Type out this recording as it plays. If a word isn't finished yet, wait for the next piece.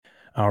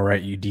All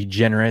right, you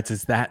degenerates,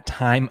 it's that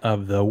time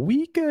of the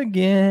week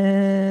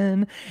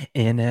again.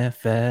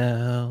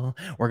 NFL.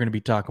 We're going to be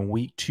talking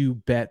week 2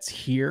 bets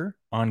here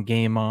on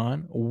Game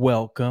On.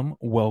 Welcome,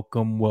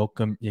 welcome,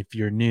 welcome if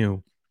you're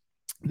new.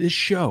 This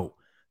show,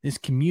 this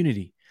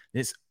community,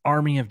 this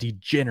army of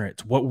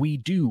degenerates, what we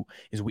do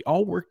is we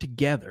all work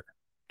together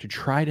to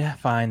try to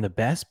find the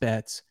best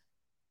bets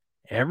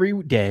every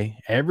day,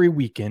 every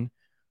weekend,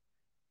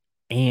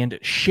 and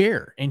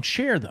share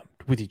them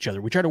with each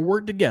other. We try to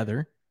work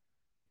together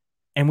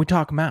and we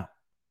talk them out.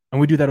 And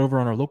we do that over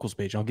on our locals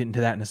page. I'll get into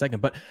that in a second.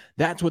 But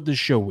that's what this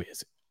show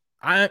is.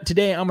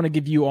 Today, I'm going to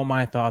give you all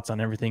my thoughts on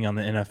everything on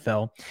the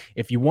NFL.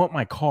 If you want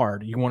my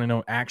card, you want to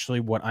know actually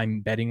what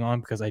I'm betting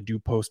on, because I do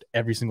post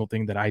every single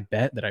thing that I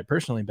bet, that I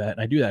personally bet. And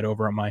I do that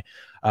over on my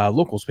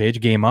locals page,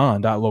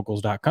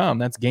 gameon.locals.com.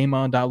 That's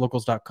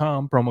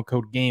gameon.locals.com. Promo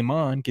code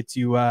GameOn gets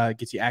you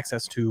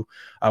access to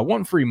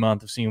one free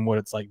month of seeing what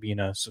it's like being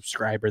a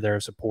subscriber there,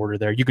 a supporter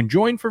there. You can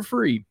join for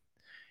free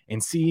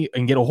and see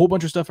and get a whole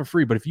bunch of stuff for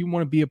free. But if you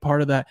want to be a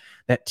part of that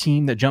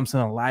team that jumps in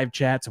the live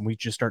chats and we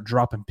just start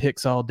dropping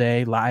picks all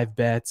day, live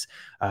bets,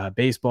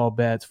 baseball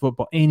bets,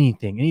 football,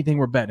 anything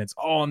we're betting, it's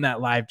all in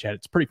that live chat.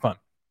 It's pretty fun.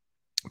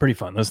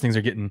 Those things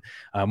are getting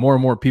more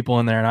and more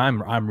people in there,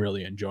 and I'm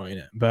really enjoying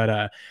it.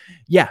 But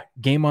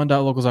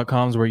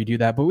gameon.locals.com is where you do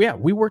that. But yeah,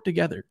 we work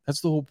together.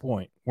 That's the whole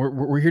point.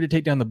 We're here to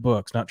take down the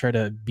books, not try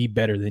to be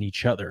better than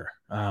each other.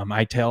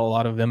 I tell a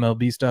lot of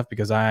MLB stuff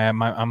because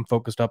I'm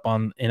focused up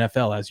on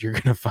NFL, as you're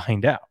gonna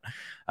find out.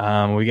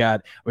 We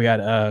got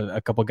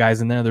a couple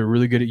guys in there that are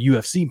really good at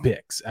UFC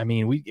picks. I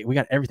mean, we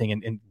got everything,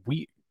 and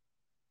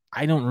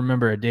I don't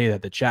remember a day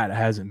that the chat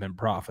hasn't been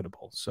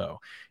profitable. So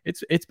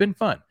it's been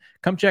fun.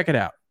 Come check it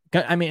out.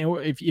 I mean,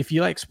 if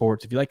you like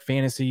sports, if you like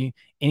fantasy,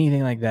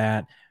 anything like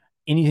that,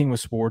 anything with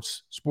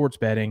sports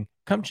betting,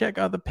 come check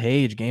out the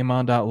page,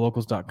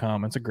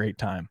 gameon.locals.com. It's a great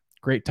time.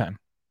 Great time.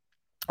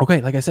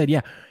 Okay, like I said,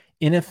 yeah,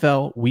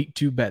 NFL week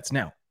 2 bets.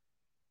 Now,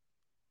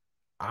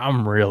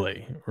 I'm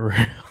really,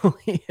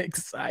 really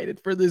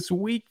excited for this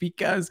week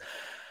because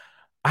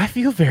I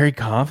feel very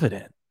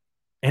confident.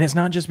 And it's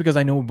not just because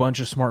I know a bunch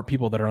of smart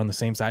people that are on the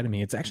same side of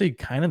me. It's actually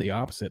kind of the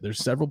opposite. There's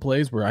several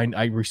plays where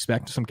I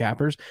respect some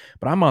cappers,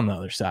 but I'm on the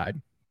other side.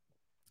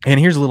 And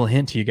here's a little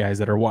hint to you guys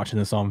that are watching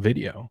this on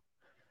video.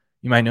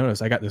 You might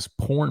notice I got this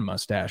porn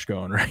mustache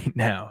going right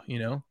now,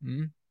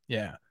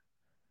 Yeah.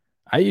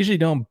 I usually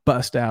don't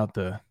bust out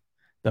the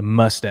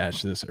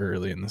mustache this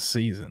early in the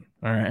season,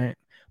 all right?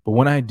 But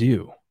when I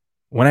do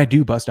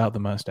bust out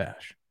the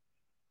mustache,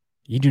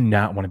 you do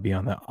not want to be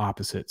on the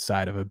opposite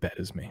side of a bet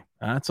as me.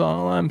 That's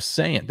all I'm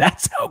saying.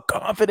 That's how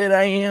confident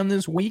I am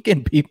this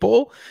weekend,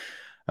 people.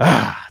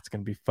 It's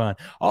going to be fun.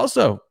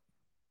 Also,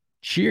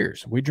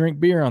 cheers. We drink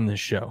beer on this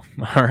show.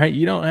 All right.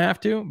 You don't have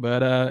to,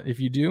 but if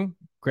you do,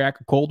 crack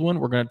a cold one.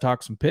 We're going to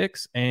talk some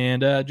picks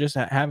and just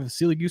have a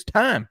silly goose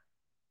time.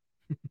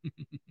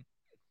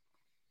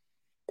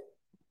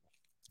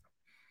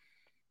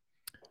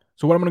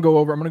 So what I'm going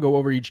to go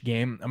over each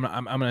game.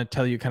 I'm going to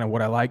tell you kind of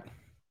what I like.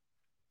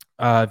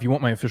 If you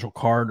want my official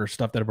card or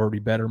stuff that I've already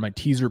bet, or my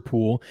teaser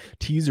pool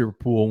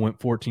went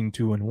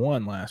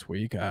 14-2-1 last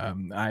week.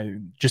 I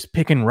just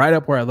picking right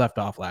up where I left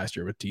off last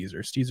year with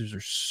teasers. Teasers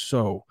are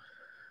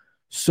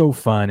so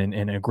fun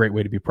and a great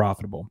way to be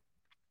profitable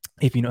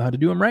if you know how to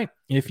do them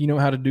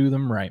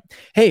right.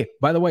 Hey,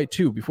 by the way,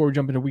 too, before we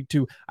jump into week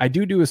 2, I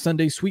do a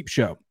Sunday sweep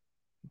show.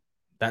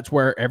 That's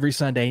where every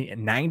Sunday,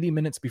 90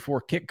 minutes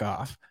before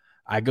kickoff,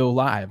 I go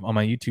live on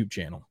my YouTube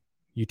channel,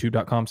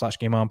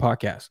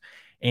 youtube.com/GameOnPodcast.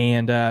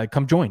 And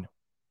come join.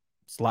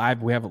 It's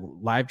live. We have a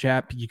live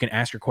chat. You can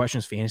ask your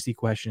questions, fantasy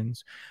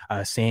questions,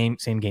 same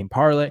game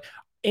parlay,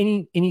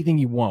 anything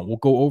you want. We'll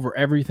go over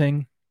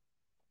everything.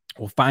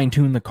 We'll fine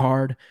tune the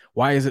card.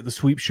 Why is it the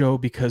sweep show?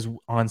 Because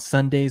on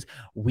Sundays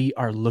we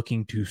are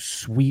looking to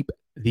sweep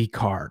the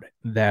card.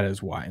 That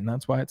is why, and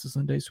that's why it's a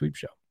Sunday sweep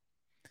show.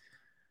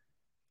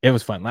 It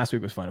was fun. Last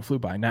week was fun. It flew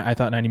by. I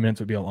thought 90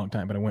 minutes would be a long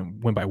time, but it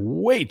went by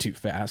way too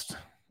fast.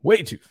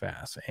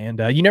 And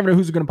you never know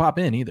who's going to pop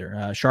in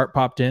either. Sharp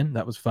popped in.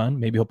 That was fun.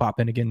 Maybe he'll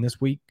pop in again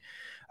this week.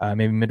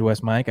 Maybe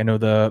Midwest Mike. I know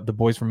the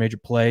boys from Major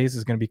Plays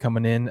is going to be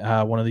coming in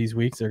one of these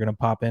weeks. They're going to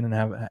pop in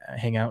and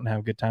hang out and have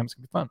a good time. It's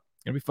going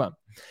to be fun.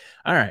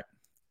 All right.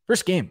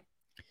 First game.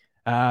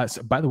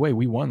 So by the way,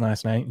 we won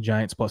last night,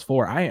 Giants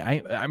 +4.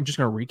 I'm just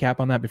going to recap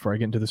on that before I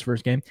get into this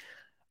first game.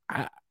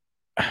 I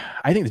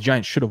think the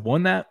Giants should have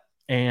won that.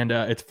 And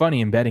it's funny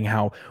in betting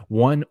how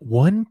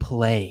one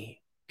play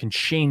can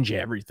change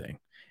everything.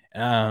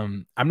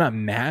 I'm not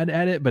mad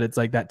at it, but it's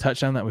like that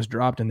touchdown that was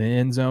dropped in the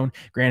end zone.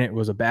 Granted, it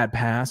was a bad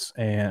pass,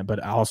 but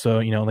also,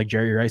 like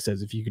Jerry Rice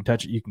says, if you can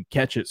touch it, you can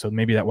catch it. So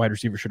maybe that wide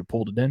receiver should have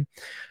pulled it in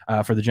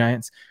for the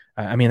Giants.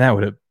 I mean, that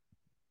would have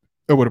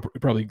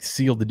probably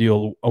sealed the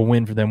deal, a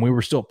win for them. We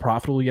were still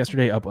profitable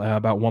yesterday, up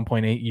about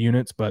 1.8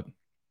 units, but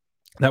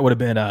that would have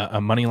been a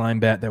money line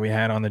bet that we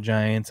had on the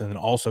Giants. And then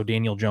also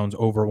Daniel Jones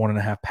over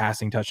 1.5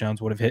 passing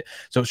touchdowns would have hit.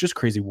 So it's just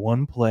crazy.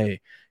 One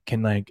play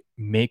can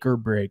make or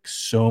break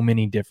so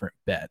many different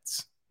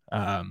bets.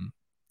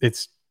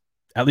 It's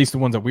At least the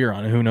ones that we were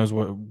on. And who knows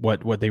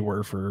what they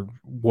were for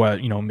what,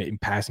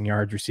 passing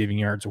yards, receiving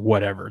yards,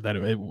 whatever, that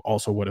it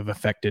also would have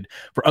affected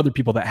for other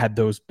people that had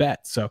those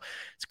bets. So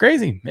it's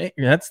crazy.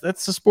 That's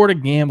the sport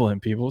of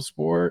gambling, people.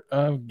 Sport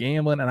of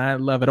gambling, and I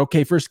love it.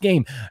 Okay, first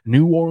game,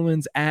 New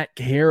Orleans at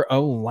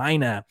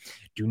Carolina.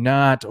 Do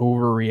not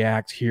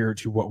overreact here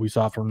to what we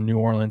saw from New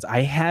Orleans.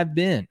 I have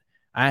been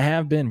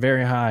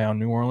very high on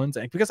New Orleans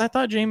because I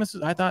thought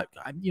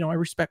I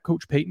respect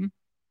Coach Payton.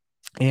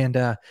 And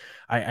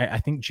I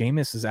think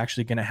Jameis is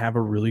actually going to have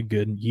a really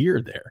good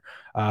year there.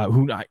 I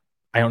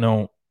don't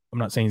know. I'm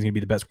not saying he's going to be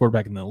the best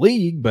quarterback in the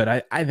league,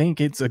 but I think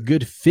it's a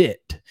good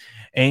fit.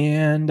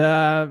 And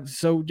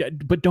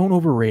but don't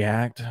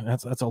overreact.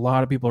 That's a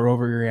lot of people are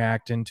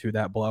overreacting to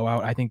that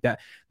blowout. I think that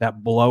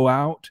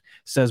blowout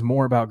says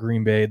more about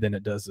Green Bay than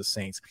it does the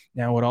Saints.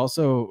 Now, what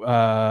also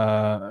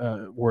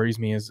worries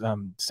me is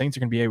Saints are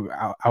going to be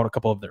out a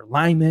couple of their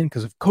linemen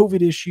because of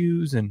COVID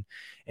issues and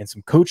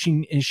some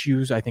coaching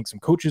issues. I think some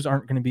coaches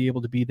aren't going to be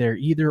able to be there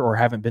either or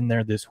haven't been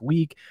there this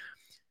week.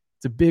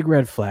 It's a big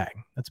red flag.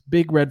 That's a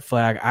big red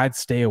flag. I'd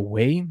stay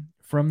away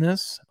from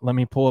this. Let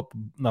me pull up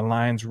the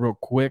lines real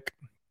quick.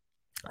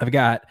 I've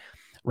got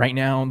right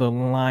now the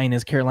line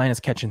is Carolina's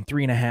catching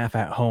 3.5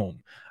 at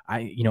home.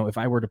 If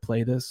I were to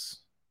play this,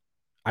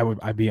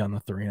 I'd be on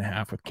the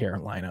 3.5 with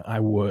Carolina.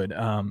 I would.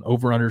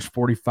 Over unders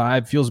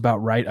 45 feels about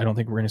right. I don't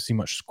think we're going to see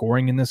much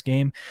scoring in this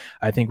game.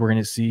 I think we're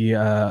going to see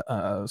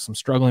some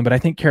struggling, but I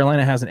think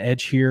Carolina has an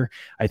edge here.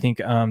 I think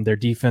their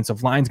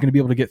defensive line is going to be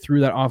able to get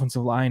through that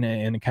offensive line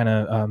and kind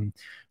of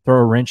throw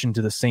a wrench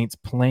into the Saints'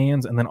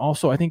 plans. And then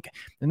also, I think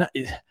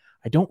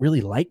I don't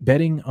really like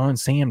betting on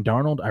Sam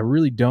Darnold. I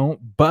really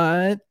don't,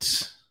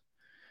 but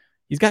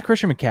he's got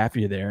Christian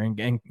McCaffrey there, and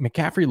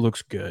McCaffrey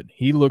looks good.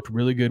 He looked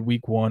really good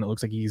week 1. It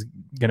looks like he's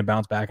going to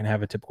bounce back and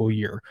have a typical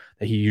year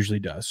that he usually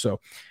does. So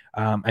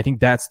I think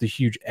that's the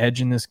huge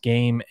edge in this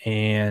game,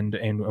 and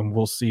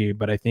we'll see.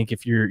 But I think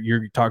if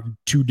you're talking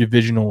two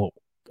divisional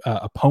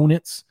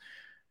opponents,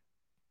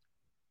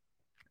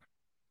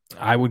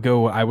 I would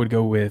go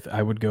with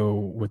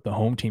the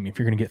home team if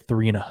you're going to get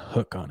 3 and a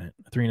hook on it.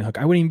 3 and a hook.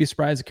 I wouldn't even be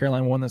surprised if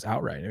Carolina won this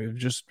outright. It was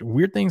just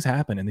weird things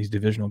happen in these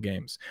divisional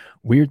games.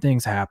 Weird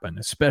things happen,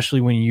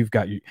 especially when you've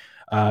got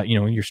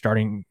you're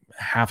starting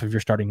half of your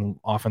starting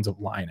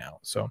offensive line out.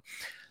 So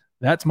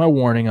that's my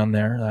warning on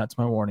there. That's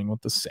my warning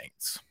with the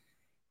Saints.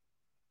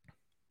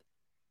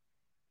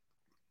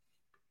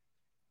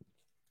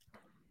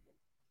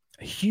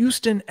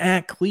 Houston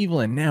at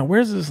Cleveland. Now,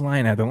 where's this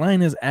line at? The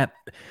line is at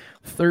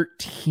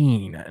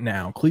 13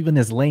 now. Cleveland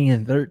is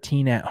laying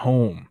 13 at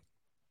home.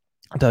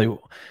 I'll tell you,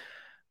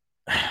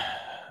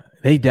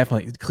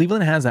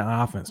 Cleveland has that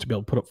offense to be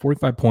able to put up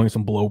 45 points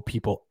and blow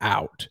people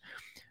out.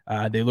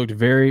 They looked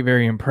very,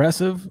 very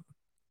impressive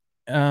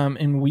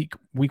in week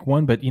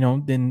 1, but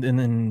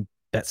then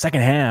that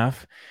second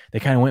half, they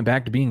kind of went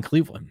back to being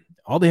Cleveland.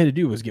 All they had to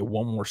do was get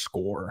one more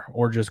score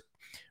or just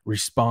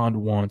respond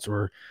once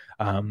or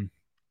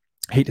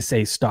hate to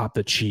say stop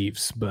the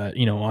Chiefs, but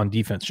on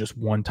defense just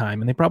one time,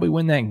 and they probably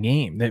win that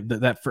game.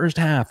 That first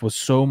half was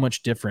so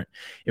much different.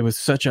 It was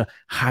such a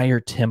higher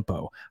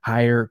tempo,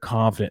 higher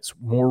confidence,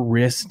 more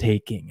risk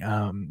taking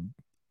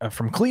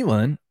from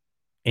Cleveland,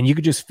 and you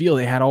could just feel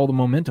they had all the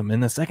momentum.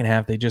 In the second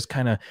half, they just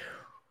kind of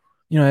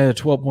had a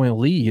 12-point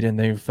lead, and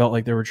they felt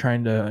like they were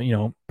trying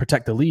to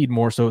protect the lead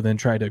more so than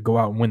try to go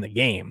out and win the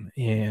game,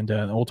 and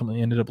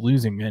ultimately ended up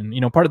losing.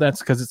 And part of that's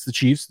because it's the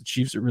Chiefs. The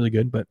Chiefs are really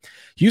good, but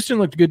Houston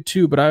looked good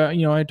too. But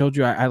I told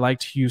you I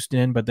liked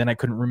Houston, but then I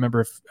couldn't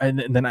remember and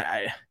then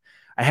I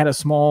had a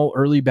small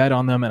early bet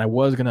on them, and I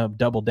was gonna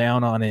double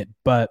down on it,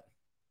 but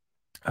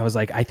I was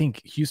like, I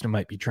think Houston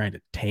might be trying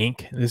to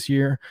tank this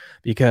year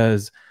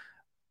because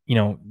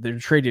they're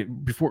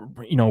traded before,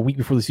 a week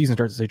before the season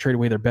starts, they trade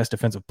away their best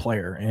defensive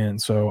player. And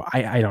so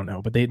I don't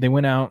know, but they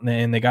went out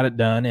and they got it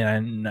done.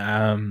 And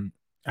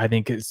I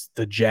think it's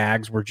the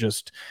Jags are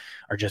just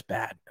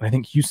bad. And I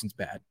think Houston's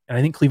bad. And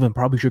I think Cleveland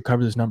probably should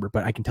cover this number,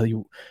 but I can tell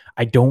you,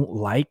 I don't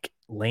like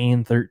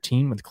laying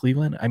 13 with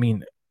Cleveland. I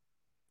mean,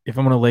 if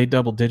I'm going to lay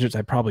double digits,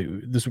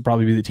 this would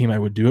probably be the team I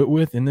would do it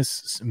with in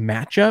this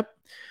matchup.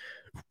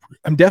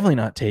 I'm definitely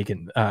not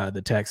taking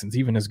the Texans,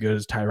 even as good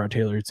as Tyrod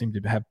Taylor seemed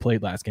to have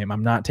played last game.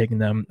 I'm not taking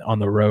them on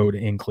the road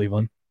in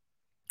Cleveland.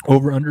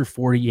 Over under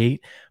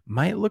 48.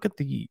 Might look at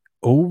the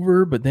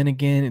over, but then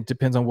again, it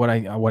depends on what I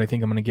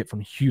think I'm going to get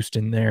from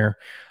Houston there.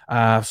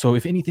 So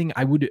if anything,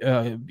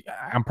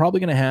 I'm probably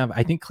going to have.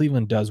 I think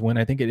Cleveland does win.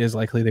 I think it is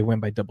likely they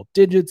win by double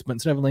digits, but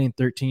instead of laying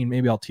 13,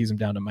 maybe I'll tease them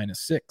down to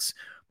 -6,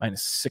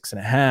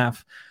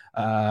 -6.5.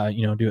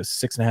 Do a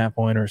 6.5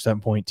 point or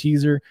 7-point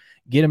teaser,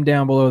 get them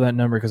down below that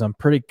number because I'm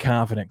pretty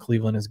confident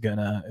Cleveland is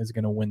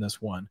gonna win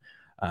this one,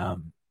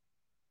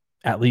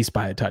 at least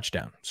by a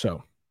touchdown.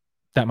 So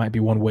that might be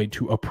one way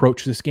to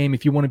approach this game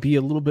if you want to be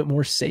a little bit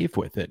more safe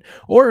with it,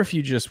 or if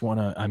you just want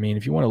to.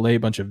 If you want to lay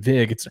a bunch of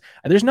vig,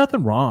 there's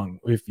nothing wrong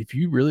if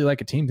you really like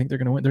a team, think they're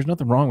going to win. There's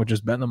nothing wrong with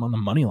just betting them on the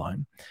money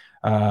line.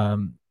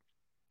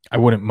 I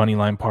wouldn't money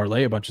line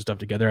parlay a bunch of stuff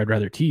together. I'd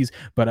rather tease,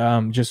 but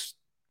just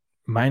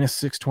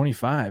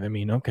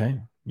 -625. Okay,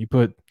 you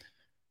put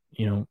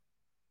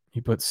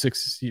you put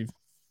 60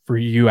 for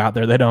you out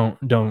there that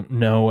don't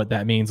know what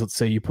that means. Let's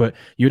say you'd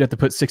have to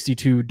put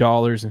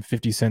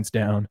 $62.50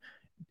 down,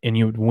 and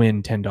you would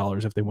win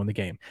 $10 if they won the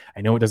game.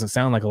 I know it doesn't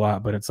sound like a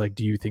lot, but it's like,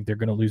 do you think they're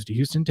going to lose to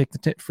Houston? Take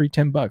the free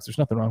 $10. There's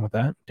nothing wrong with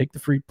that.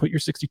 Put your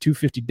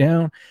 $62.50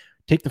 down,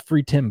 take the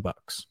free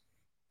 $10,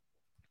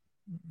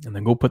 and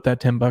then go put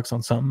that $10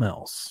 on something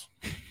else.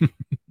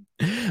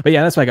 But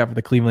yeah, that's what I got for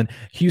the Cleveland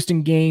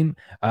Houston game.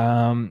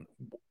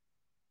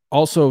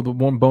 Also, the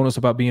one bonus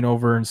about being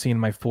over and seeing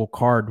my full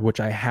card,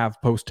 which I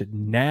have posted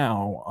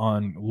now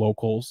on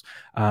locals,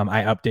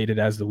 I update it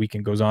as the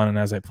weekend goes on and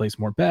as I place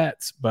more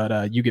bets.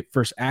 But you get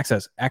first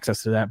access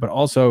to that. But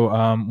also,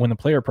 when the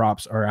player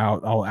props are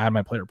out, I'll add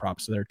my player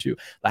props there too.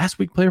 Last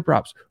week, player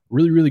props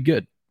really, really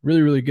good,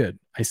 really, really good.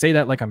 I say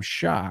that like I'm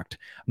shocked.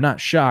 I'm not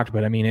shocked,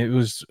 but I mean I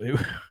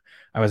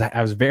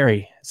was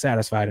very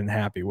satisfied and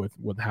happy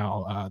with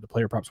how the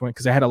player props went,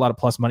 because I had a lot of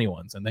plus money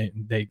ones and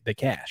they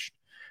cashed.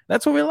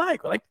 That's what we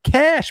like. We like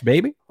cash,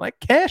 baby. We like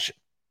cash.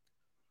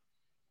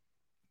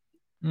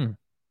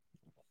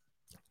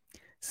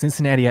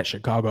 Cincinnati at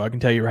Chicago. I can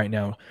tell you right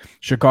now,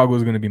 Chicago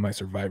is going to be my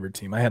survivor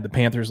team. I had the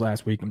Panthers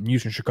last week. I'm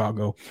using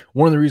Chicago.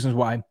 One of the reasons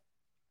why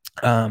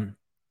I'm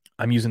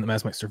using them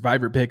as my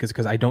survivor pick is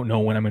because I don't know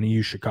when I'm going to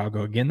use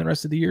Chicago again the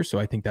rest of the year. So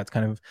I think that's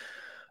kind of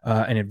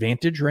an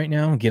advantage right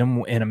now. Get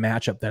them in a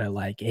matchup that I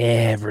like.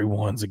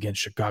 Everyone's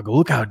against Chicago.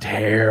 Look how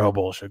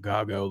terrible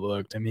Chicago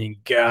looked. I mean,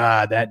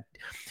 God,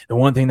 the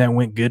one thing that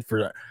went good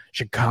for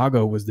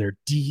Chicago was their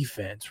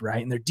defense,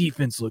 right? And their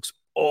defense looks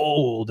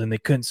old, and they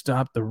couldn't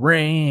stop the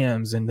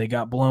Rams, and they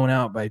got blown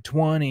out by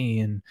 20.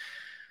 And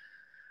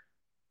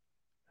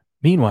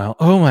meanwhile,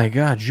 oh my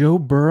God, Joe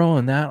Burrow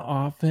and that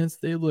offense,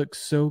 they look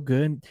so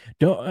good.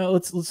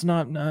 Let's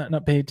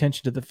not pay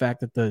attention to the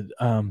fact that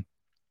the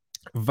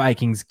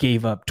Vikings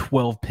gave up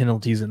 12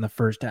 penalties in the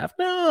first half.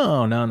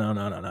 No.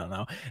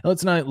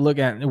 Let's not look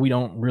at, we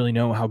don't really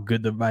know how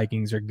good the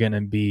Vikings are going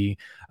to be.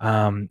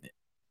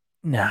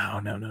 No.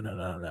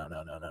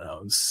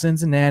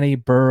 Cincinnati,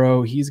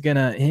 Burrow,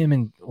 him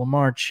and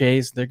Lamar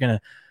Chase, they're going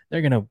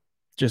to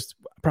just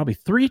probably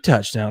 3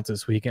 touchdowns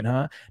this weekend,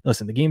 huh?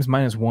 Listen, the game's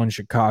 -1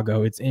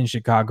 Chicago. It's in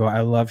Chicago. I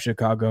love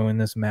Chicago in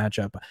this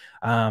matchup.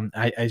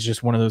 It's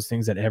just one of those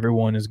things that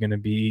everyone is going to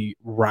be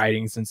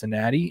riding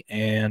Cincinnati,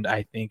 and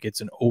I think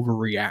it's an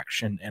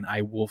overreaction, and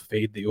I will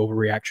fade the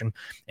overreaction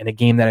in a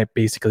game that I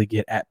basically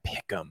get at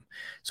pick'em.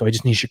 So I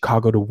just need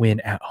Chicago to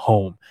win at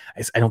home.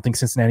 I don't think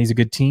Cincinnati's a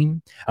good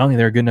team. I don't think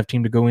they're a good enough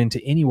team to go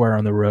into anywhere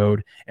on the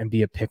road and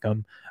be a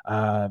pick'em.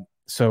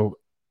 So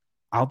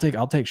I'll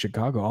take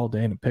Chicago all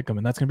day and pick them,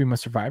 and that's going to be my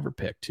survivor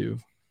pick too.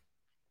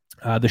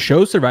 The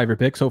show's survivor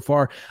pick so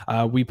far,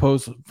 we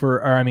post for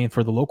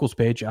the locals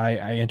page. I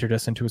entered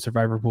us into a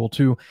survivor pool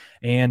too,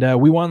 and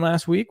we won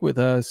last week with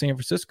San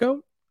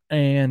Francisco.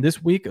 And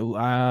this week,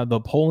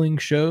 the polling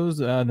shows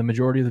the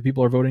majority of the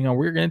people are voting on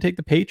we're going to take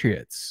the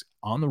Patriots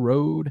on the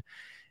road,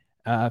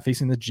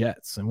 facing the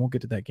Jets, and we'll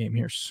get to that game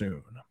here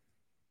soon.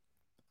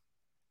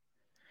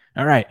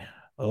 All right,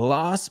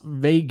 Las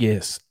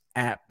Vegas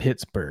at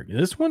Pittsburgh.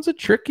 This one's a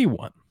tricky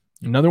one.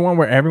 Another one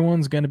where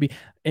everyone's going to be,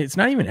 it's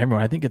not even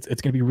everyone. I think it's going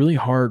to be really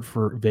hard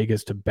for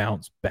Vegas to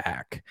bounce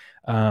back.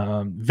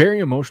 Very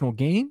emotional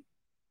game.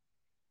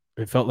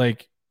 It felt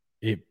like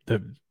it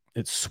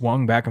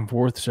swung back and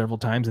forth several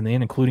times in the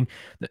end, including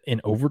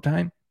in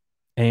overtime.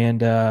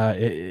 And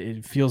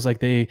it feels like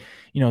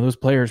those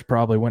players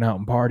probably went out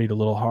and partied a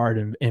little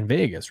hard in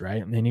Vegas,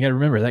 right? And you got to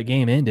remember that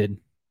game ended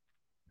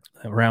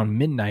around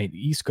midnight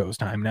East Coast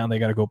time. Now they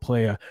got to go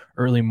play a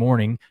early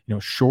morning,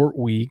 short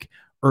week,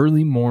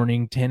 early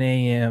morning, 10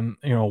 a.m.,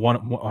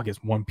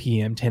 1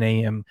 p.m., 10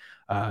 a.m.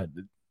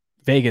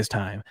 Vegas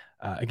time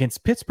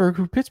against Pittsburgh,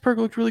 who Pittsburgh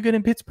looked really good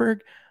in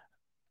Pittsburgh.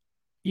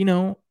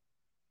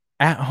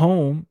 At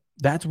home,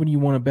 that's when you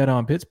want to bet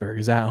on Pittsburgh,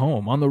 is at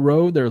home. On the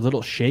road, they're a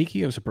little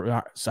shaky. I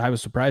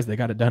was surprised they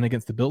got it done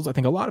against the Bills. I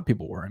think a lot of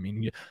people were. I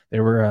mean, they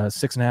were a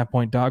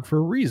 6.5-point dog for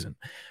a reason.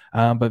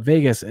 But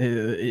Vegas,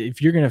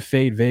 if you're going to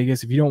fade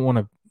Vegas, if you don't want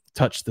to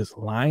touch this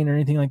line or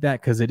anything like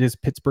that, because it is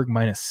Pittsburgh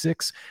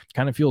 -6,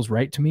 kind of feels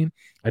right to me.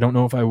 I don't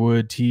know if I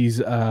would tease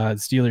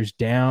Steelers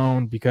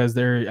down, because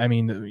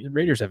the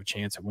Raiders have a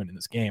chance of winning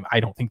this game. I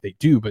don't think they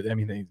do, but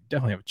they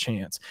definitely have a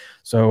chance.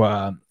 So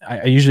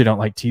I usually don't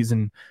like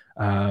teasing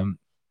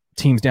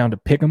teams down to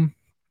pick them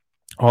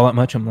all that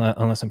much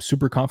unless I'm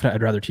super confident.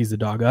 I'd rather tease the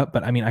dog up,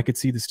 but I could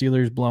see the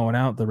Steelers blowing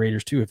out the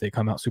Raiders too if they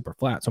come out super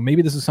flat. So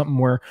maybe this is something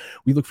where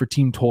we look for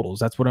team totals.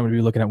 That's what I'm going to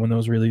be looking at when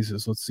those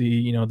releases. Let's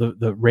see,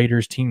 the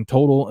Raiders team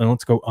total, and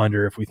let's go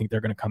under if we think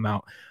they're going to come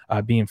out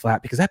being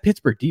flat, because that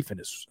Pittsburgh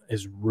defense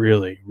is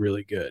really,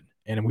 really good.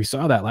 And we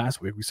saw that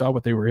last week. We saw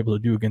what they were able to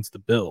do against the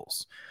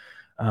Bills.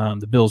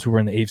 The Bills, who were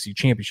in the AFC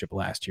Championship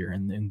last year,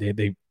 and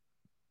they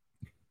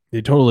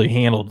totally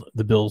handled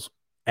the Bills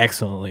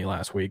excellently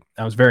last week.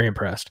 I was very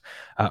impressed.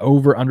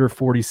 Over under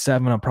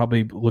 47. I'm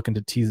probably looking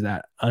to tease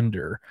that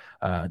under,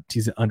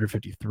 tease it under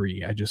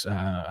 53. I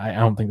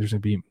don't think there's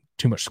going to be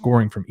too much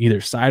scoring from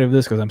either side of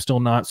this, because I'm still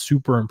not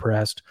super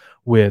impressed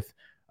with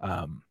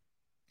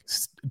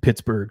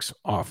Pittsburgh's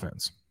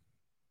offense.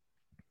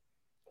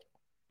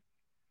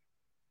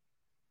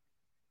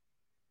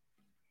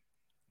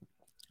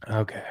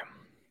 Okay.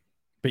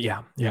 But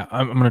yeah,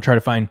 I'm going to try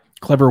to find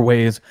clever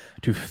ways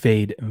to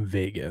fade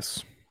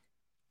Vegas.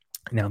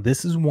 Now,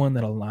 this is one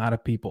that a lot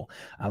of people,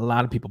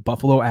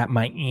 Buffalo at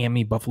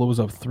Miami. Buffalo was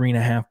a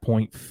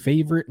 3.5-point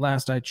favorite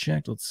last I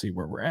checked. Let's see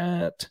where we're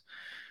at.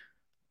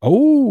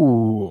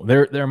 Oh,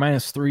 they're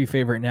 -3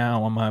 favorite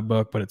now on my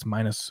book, but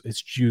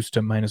it's juiced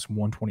to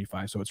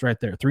 -125. So it's right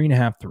there,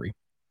 3.5, 3.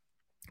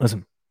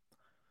 Listen,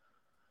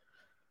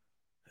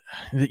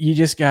 you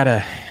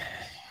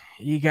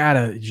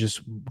gotta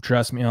just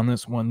trust me on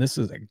this one. This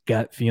is a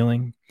gut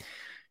feeling.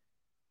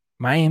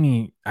 I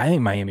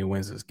think Miami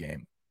wins this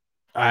game.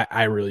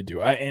 I really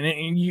do.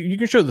 And you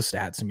can show the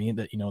stats to me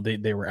that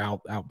they were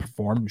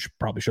outperformed. You should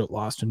probably show it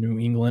lost to New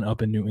England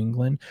up in New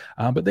England,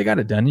 but they got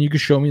it done. And you can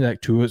show me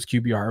that Tua's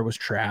QBR was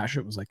trash.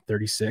 It was like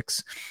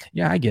 36.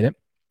 Yeah, I get it.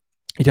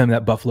 You tell me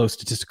that Buffalo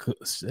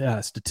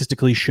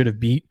statistically should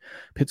have beat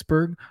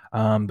Pittsburgh,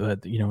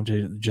 but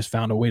just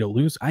found a way to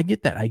lose. I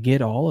get that. I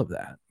get all of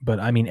that. But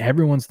I mean,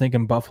 everyone's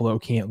thinking Buffalo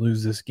can't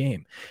lose this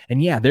game,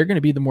 and yeah, they're going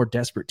to be the more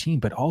desperate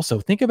team. But also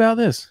think about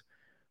this.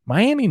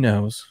 Miami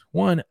knows,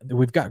 one,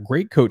 we've got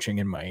great coaching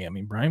in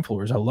Miami. Brian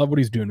Flores, I love what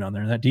he's doing down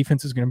there. And that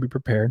defense is going to be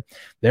prepared.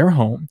 They're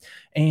home.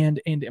 And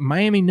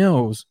Miami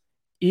knows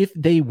if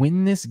they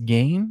win this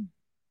game,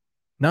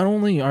 not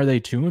only are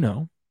they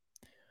 2-0,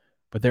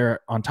 but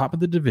they're on top of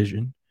the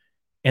division.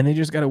 And they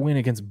just got to win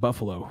against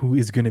Buffalo, who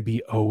is going to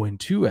be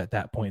 0-2 at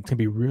that point. It's going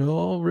to be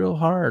real, real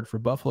hard for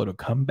Buffalo to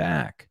come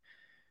back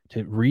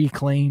to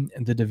reclaim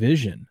the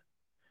division.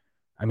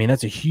 I mean,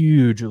 that's a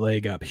huge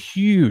leg up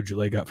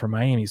for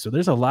Miami. So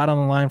there's a lot on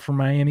the line for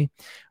Miami.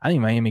 I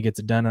think Miami gets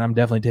it done, and I'm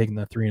definitely taking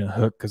the 3 and a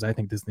hook because I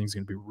think this thing's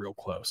going to be real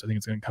close. I think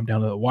it's going to come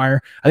down to the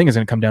wire. I think it's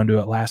going to come down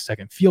to a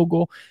last-second field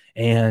goal.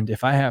 And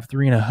if I have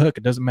 3 and a hook,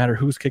 it doesn't matter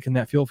who's kicking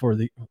that field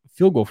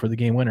goal for the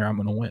game winner. I'm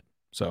going to win.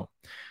 So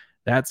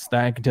I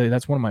can tell you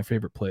that's one of my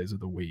favorite plays of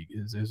the week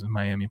is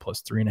Miami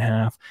plus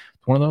 3.5.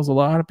 It's one of those a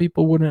lot of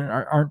people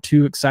aren't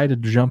too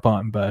excited to jump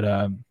on, but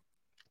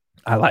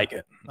I like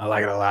it. I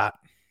like it a lot.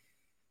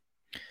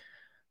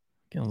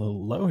 Getting a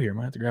little low here.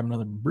 Might have to grab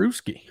another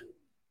brewski.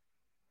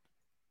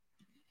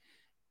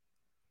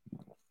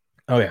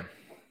 Oh, yeah.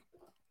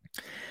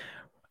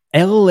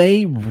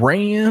 LA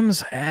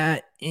Rams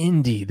at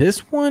Indy.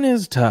 This one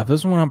is tough.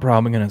 This one I'm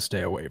probably going to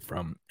stay away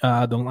from.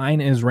 The line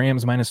is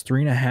Rams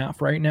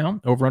 -3.5 right now,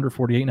 over under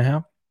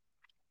 48.5.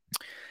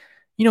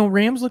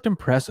 Rams looked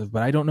impressive,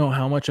 but I don't know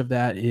how much of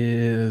that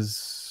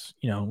is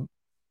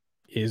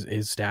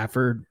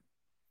Stafford.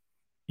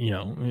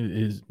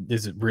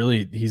 Is it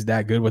really he's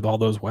that good with all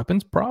those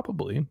weapons?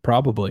 Probably.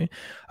 But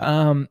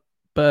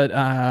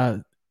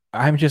I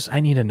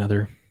need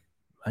another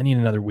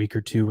week or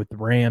two with the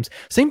Rams.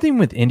 Same thing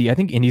with Indy. I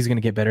think Indy's going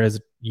to get better as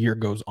the year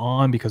goes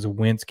on because of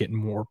Wentz getting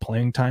more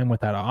playing time with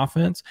that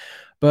offense.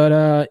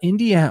 But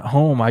Indy at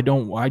home,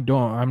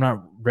 I'm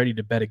not ready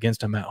to bet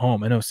against them at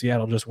home. I know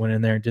Seattle just went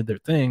in there and did their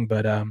thing,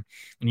 but and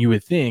you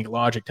would think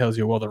logic tells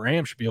you, well, the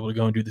Rams should be able to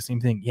go and do the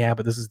same thing. Yeah,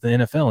 but this is the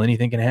NFL.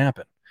 Anything can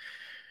happen.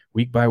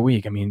 Week by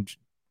week. I mean,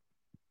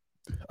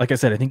 like I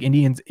said, I think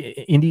Indy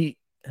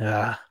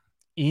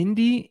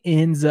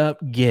ends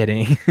up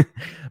getting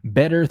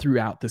better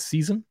throughout the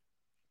season.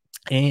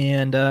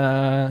 And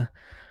I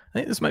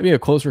think this might be a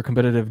closer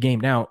competitive game.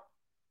 Now,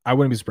 I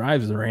wouldn't be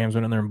surprised if the Rams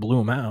went in there and blew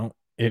them out.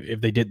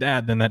 If they did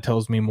that, then that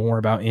tells me more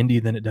about Indy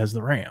than it does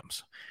the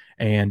Rams.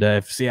 And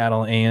if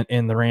Seattle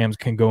and the Rams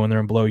can go in there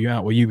and blow you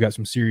out, well, you've got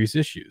some serious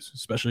issues,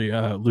 especially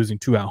losing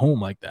 2 at home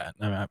like that.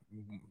 I'm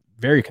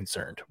very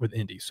concerned with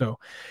Indy. So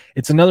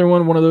it's another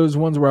one of those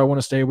ones where I want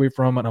to stay away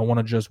from, and I want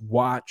to just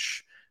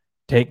watch,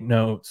 take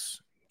notes,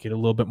 get a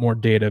little bit more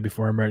data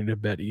before I'm ready to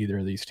bet either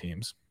of these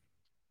teams.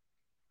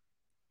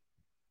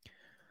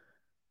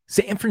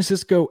 San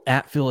Francisco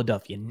at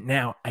Philadelphia.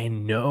 Now, I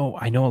know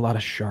a lot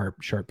of sharp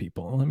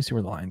people. Let me see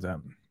where the line's at.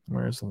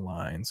 Where's the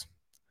lines?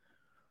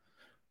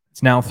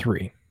 It's now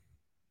 3.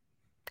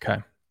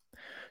 Okay.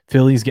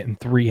 Philly's getting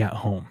 3 at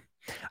home.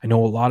 I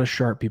know a lot of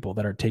sharp people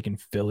that are taking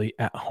Philly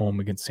at home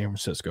against San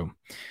Francisco.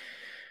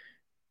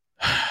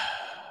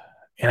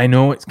 And I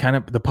know it's kind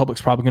of the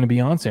public's probably going to be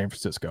on San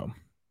Francisco.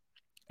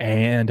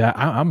 And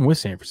I'm with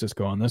San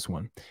Francisco on this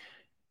one.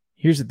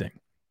 Here's the thing.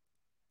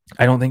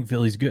 I don't think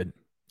Philly's good.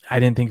 I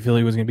didn't think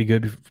Philly was going to be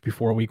good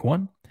before week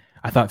 1.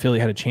 I thought Philly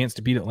had a chance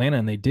to beat Atlanta,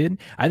 and they did.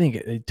 I think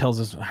it tells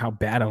us how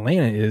bad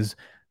Atlanta is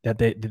that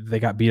they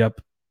got beat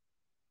up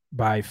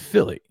by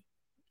Philly.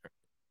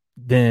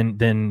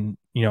 Then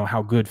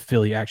how good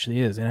Philly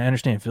actually is. And I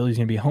understand Philly's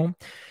going to be home,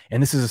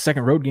 and this is a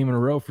second road game in a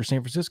row for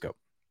San Francisco.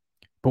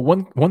 But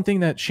one thing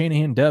that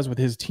Shanahan does with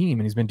his team,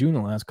 and he's been doing the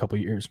last couple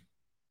of years,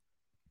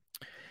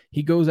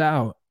 he goes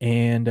out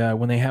and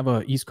when they have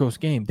a East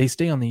Coast game, they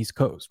stay on the East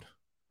Coast.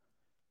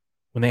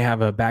 When they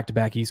have a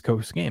back-to-back East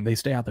Coast game, they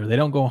stay out there. They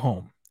don't go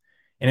home.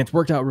 And it's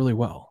worked out really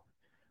well.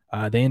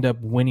 They end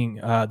up winning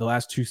the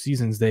last 2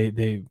 seasons.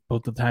 They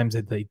both the times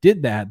that they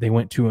did that, they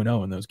went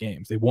 2-0 in those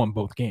games. They won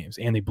both games,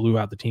 and they blew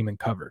out the team and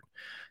covered.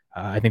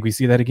 I think we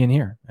see that again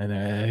here. And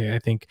I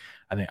think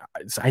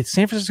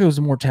San Francisco is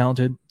more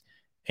talented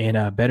and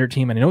a better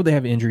team. And I know they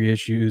have injury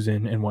issues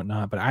and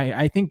whatnot, but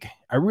I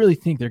really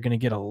think they're going to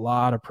get a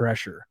lot of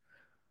pressure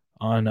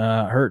on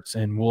Hurts,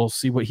 and we'll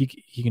see what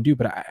he can do.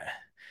 But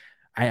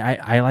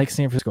I like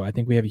San Francisco. I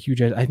think we have a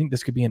huge edge. I think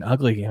this could be an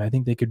ugly game. I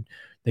think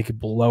they could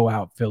blow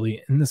out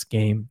Philly in this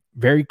game.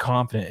 Very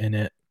confident in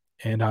it,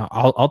 and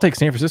I'll take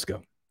San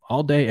Francisco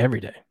all day, every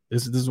day.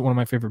 This is one of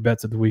my favorite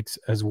bets of the weeks,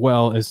 as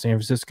well as San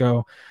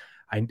Francisco.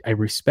 I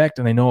respect,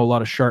 and I know a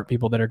lot of sharp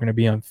people that are going to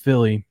be on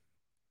Philly.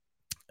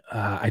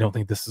 I don't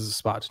think this is a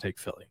spot to take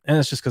Philly, and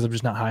that's just because I'm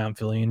just not high on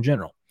Philly in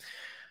general.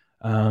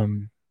 Yeah.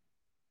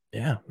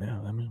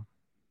 I mean,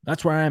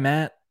 that's where I'm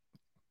at.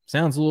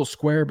 Sounds a little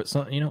square, but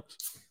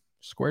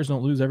squares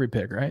don't lose every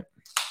pick, right?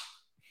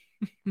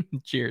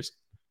 Cheers.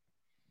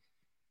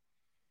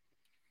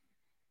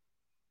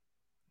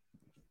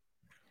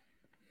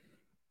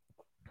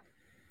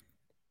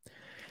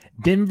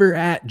 Denver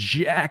at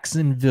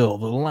Jacksonville.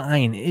 The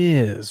line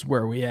is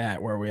where we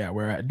at.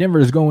 We're at. Denver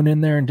is going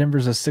in there, and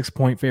Denver's a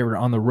 6-point favorite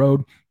on the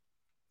road.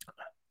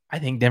 I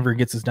think Denver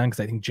gets this done because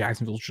I think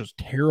Jacksonville's just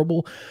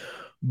terrible.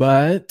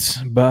 But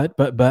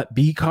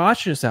be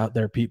cautious out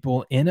there,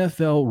 people.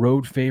 NFL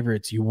road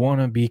favorites. You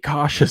want to be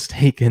cautious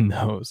taking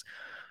those.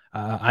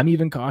 I'm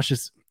even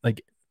cautious.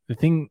 Like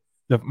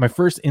my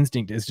first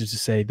instinct is just to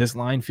say this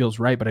line feels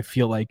right, but I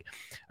feel like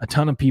a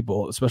ton of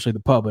people, especially the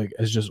public,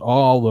 is just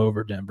all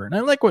over Denver. And I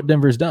like what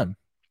Denver's done.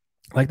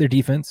 I like their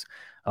defense.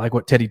 I like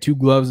what Teddy Two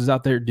Gloves is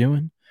out there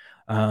doing.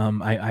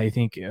 I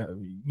think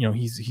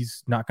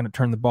he's not going to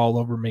turn the ball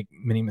over, make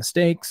many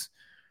mistakes.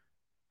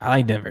 I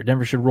like Denver.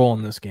 Denver should roll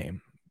in this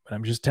game, but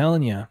I'm just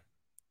telling you,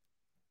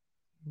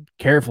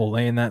 careful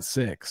laying that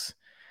 6.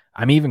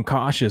 I'm even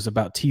cautious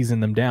about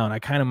teasing them down. I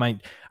kind of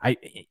might.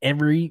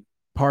 Every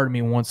part of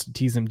me wants to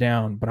tease them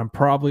down, but I'm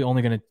probably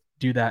only going to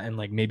do that in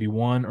like maybe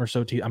one or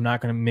so. I'm not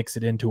going to mix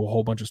it into a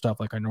whole bunch of stuff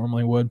like I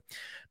normally would,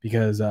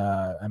 because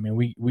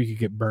we could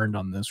get burned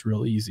on this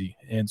real easy.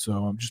 And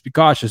so just be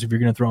cautious if you're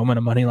going to throw them in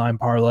a money line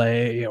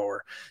parlay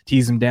or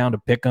tease them down to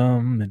pick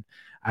them. And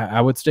I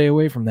would stay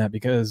away from that,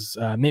 because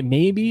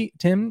maybe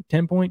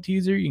 10-point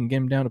teaser, you can get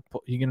them down to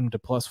to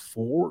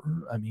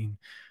 +4. I mean,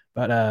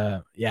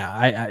 but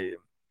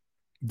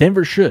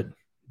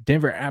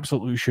Denver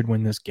absolutely should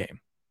win this game.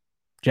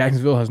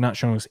 Jacksonville has not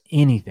shown us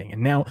anything.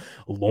 And now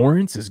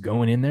Lawrence is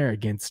going in there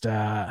against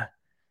that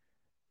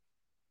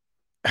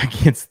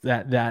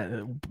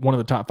one of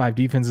the top 5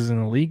 defenses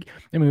in the league.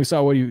 I mean, we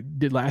saw what he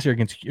did last week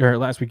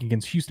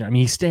against Houston. I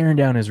mean, he's staring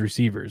down his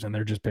receivers and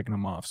they're just picking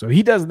them off. So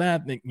he does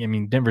that. I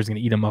mean, Denver's going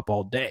to eat him up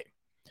all day.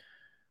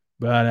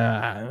 But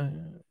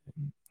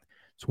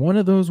it's one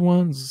of those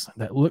ones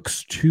that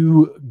looks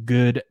too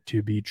good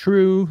to be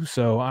true.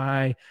 So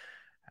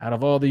out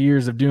of all the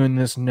years of doing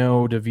this,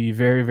 know to be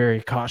very,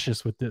 very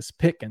cautious with this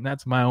pick. And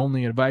that's my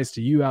only advice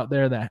to you out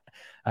there that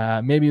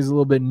maybe is a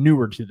little bit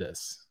newer to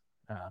this.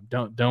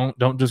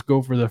 Don't just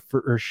go for the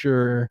for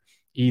sure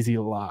easy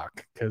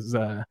lock, because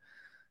it's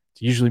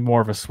usually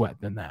more of a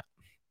sweat than that.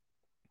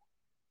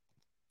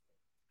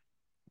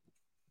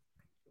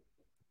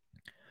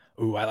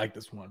 Ooh, I like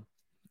this one.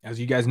 As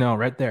you guys know,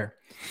 right there.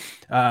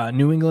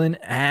 New England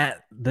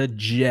at the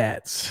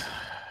Jets.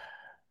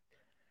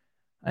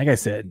 Like I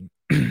said,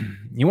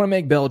 you want to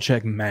make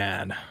Belichick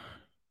mad,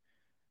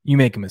 you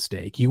make a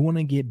mistake. You want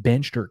to get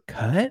benched or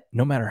cut,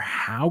 no matter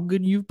how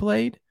good you've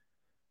played,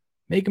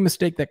 make a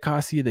mistake that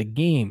costs you the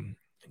game.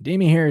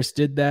 Damian Harris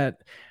did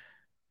that.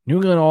 New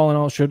England, all in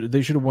all, should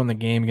have won the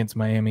game against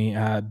Miami.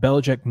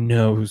 Belichick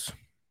knows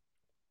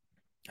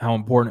how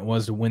important it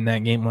was to win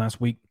that game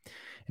last week.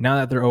 And now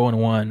that they're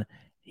 0-1,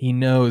 he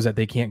knows that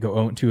they can't go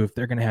 0-2 if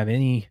they're going to have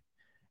any,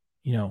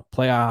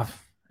 playoff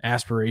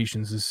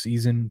aspirations this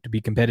season to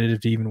be competitive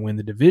to even win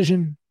the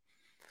division.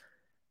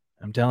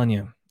 I'm telling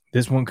you,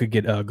 this one could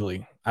get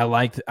ugly. I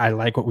like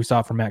what we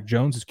saw from Mac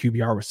Jones. His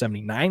QBR was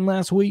 79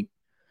 last week.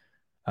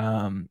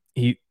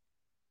 He's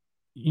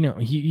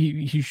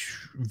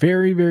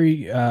very,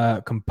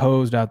 very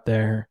composed out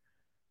there.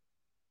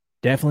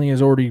 Definitely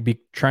is already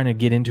trying to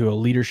get into a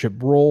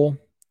leadership role,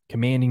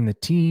 commanding the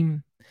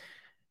team.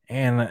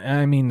 And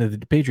I mean, the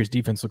Patriots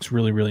defense looks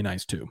really, really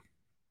nice too.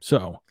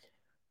 So,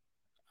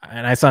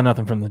 and I saw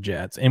nothing from the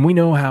Jets. And we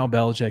know how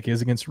Belichick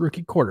is against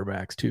rookie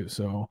quarterbacks too.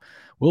 So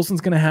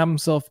Wilson's going to have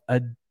himself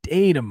a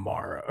day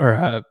tomorrow,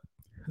 or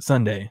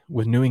Sunday,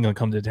 with New England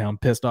come to town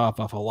pissed off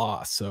a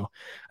loss. So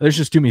there's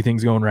just too many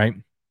things going right.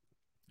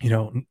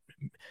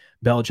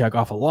 Belichick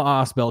off a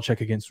loss,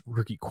 Belichick against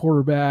rookie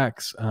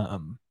quarterbacks.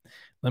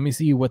 Let me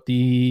see where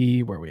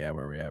we at.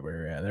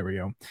 There we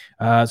go.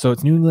 So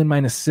it's New England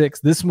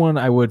 -6. This one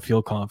I would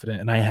feel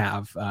confident, and I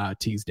have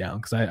teased down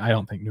because I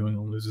don't think New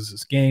England loses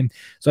this game.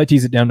 So I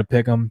tease it down to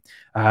pick them.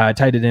 I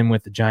tied it in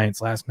with the Giants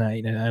last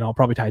night, and I'll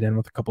probably tie it in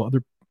with a couple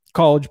other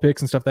college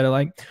picks and stuff that I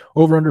like.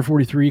 Over under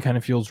 43 kind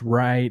of feels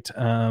right.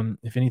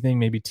 If anything,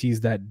 maybe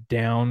tease that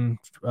down,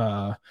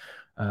 under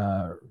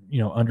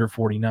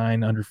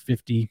 49, under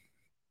 50.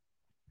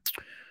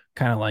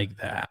 Kind of like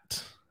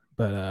that.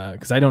 but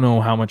because I don't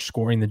know how much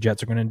scoring the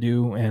Jets are going to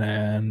do,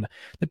 and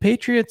the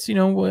Patriots,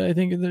 I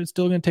think they're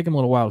still going to take them a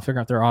little while to figure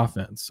out their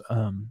offense.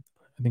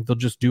 I think they'll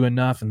just do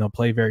enough, and they'll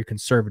play very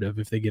conservative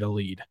if they get a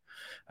lead.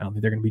 I don't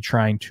think they're going to be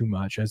trying too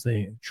much as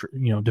they,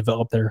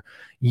 develop their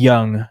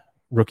young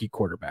rookie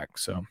quarterback.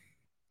 So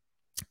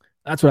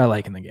that's what I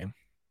like in the game.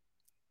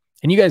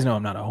 And you guys know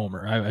I'm not a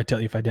homer. I tell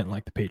you if I didn't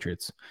like the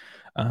Patriots,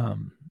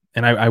 and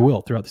I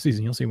will throughout the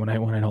season. You'll see when I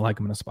don't like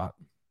them in a spot.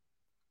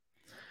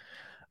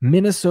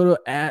 Minnesota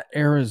at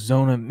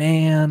Arizona.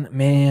 Man.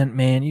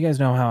 You guys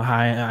know how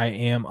high I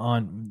am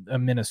on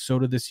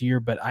Minnesota this year,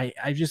 but I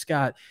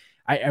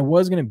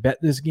was going to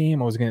bet this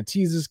game. I was going to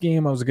tease this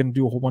game. I was going to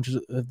do a whole bunch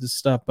of this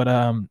stuff. But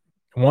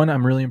one,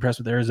 I'm really impressed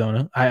with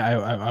Arizona.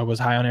 I was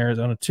high on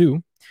Arizona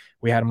too.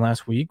 We had them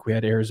last week. We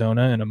had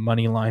Arizona in a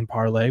money line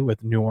parlay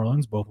with New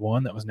Orleans. Both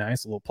won. That was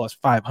nice. A little plus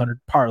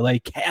 500 parlay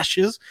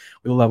cashes.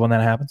 We love when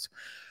that happens.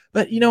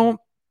 But,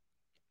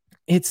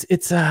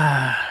 it's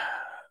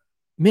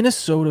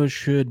Minnesota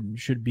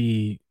should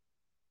be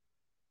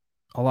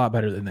a lot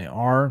better than they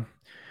are.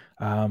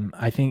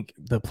 I think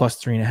the plus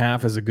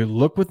 3.5 is a good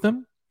look with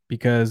them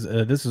because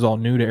this is all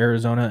new to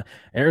Arizona.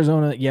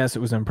 Arizona, yes, it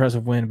was an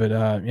impressive win, but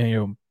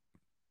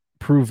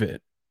prove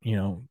it.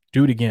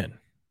 Do it again,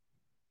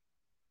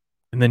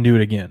 and then do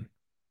it again,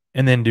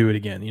 and then do it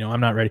again. I'm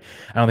not ready.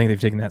 I don't think they've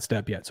taken that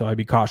step yet, so I'd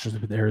be cautious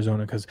with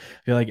Arizona because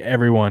I feel like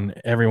everyone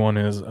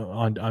is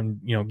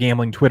on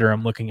gambling Twitter.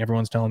 I'm looking,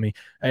 everyone's telling me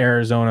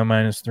Arizona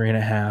minus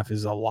 3.5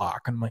 is a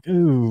lock. I'm like,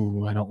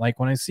 ooh, I don't like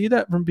when I see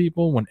that from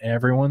people when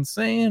everyone's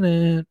saying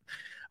it.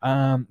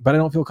 But I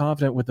don't feel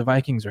confident with the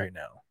Vikings right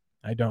now.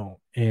 I don't.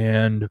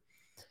 And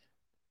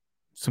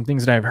some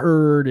things that I've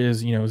heard is,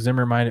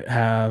 Zimmer might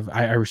have,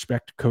 I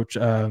respect Coach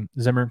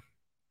Zimmer,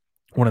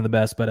 one of the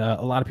best, but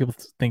a lot of people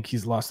think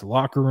he's lost the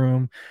locker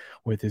room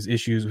with his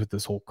issues with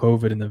this whole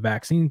COVID and the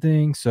vaccine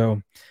thing.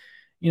 So,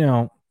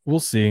 we'll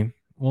see.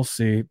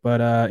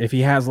 But if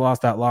he has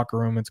lost that locker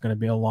room, it's going to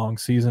be a long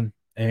season.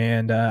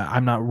 And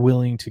I'm not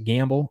willing to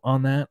gamble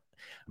on that.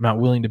 I'm not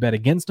willing to bet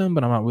against him,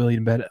 but I'm not willing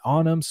to bet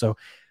on him. So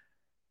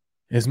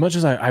as much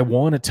as I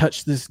want to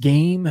touch this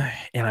game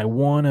and I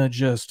want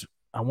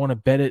to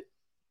bet it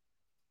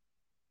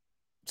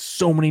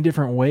so many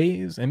different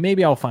ways, and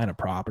maybe I'll find a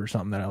prop or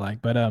something that I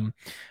like, but I'm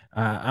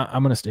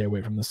going to stay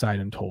away from the side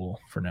and total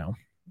for now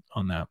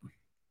on that.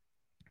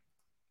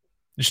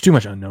 There's too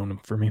much unknown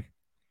for me.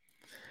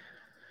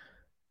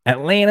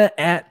 Atlanta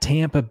at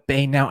Tampa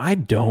Bay. Now, I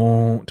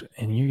don't,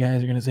 and you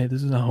guys are going to say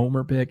this is a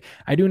homer pick.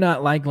 I do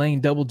not like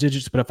laying double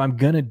digits, but if I'm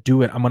going to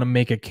do it, I'm going to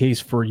make a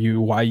case for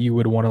you why you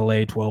would want to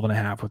lay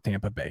 12.5 with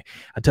Tampa Bay.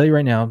 I'll tell you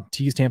right now,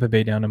 tease Tampa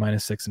Bay down to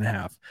minus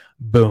 6.5.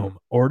 Boom.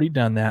 Already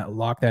done that.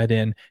 Lock that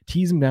in.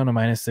 Tease them down to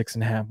minus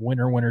 6.5.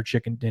 Winner,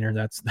 chicken dinner.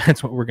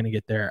 That's what we're going to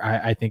get there.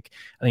 I think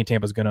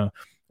Tampa's going to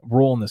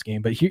roll in this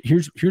game. But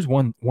here's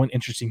one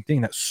interesting thing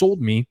that sold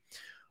me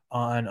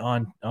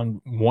on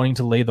wanting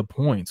to lay the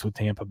points with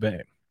Tampa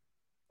Bay.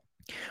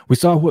 We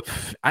saw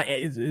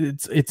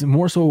it's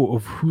more so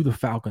of who the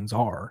Falcons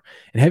are,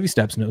 and Heavy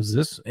Steps knows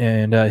this,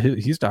 and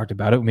he's talked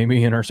about it.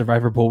 Maybe in our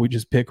Survivor Bowl, we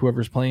just pick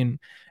whoever's playing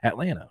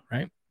Atlanta,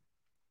 right?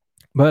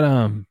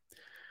 But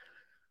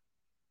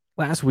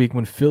last week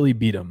when Philly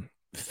beat them,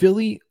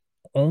 Philly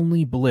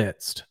only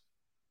blitzed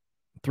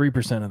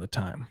 3% of the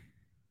time.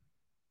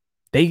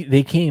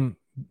 They came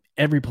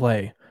every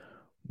play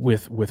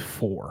with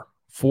four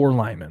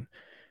linemen.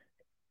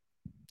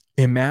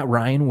 And Matt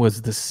Ryan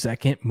was the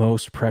second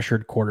most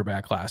pressured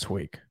quarterback last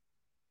week.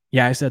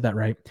 Yeah, I said that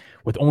right.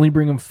 With only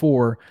bringing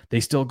 4, they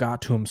still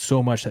got to him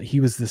so much that he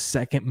was the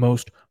second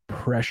most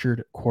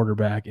pressured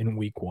quarterback in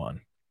week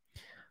 1.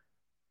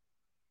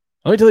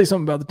 Let me tell you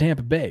something about the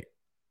Tampa Bay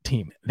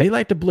team. They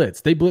like to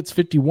blitz. They blitz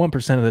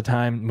 51% of the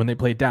time when they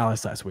played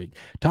Dallas last week.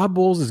 Todd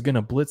Bowles is going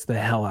to blitz the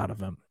hell out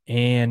of him.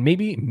 And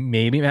maybe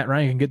Matt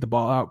Ryan can get the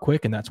ball out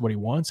quick, and that's what he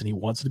wants, and he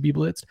wants to be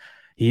blitzed.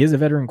 He is a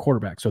veteran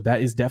quarterback, so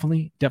that is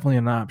definitely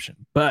an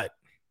option. But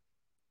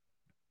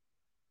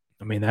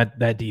I mean,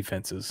 that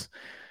defense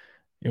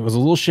it was a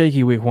little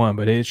shaky week 1,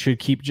 but it should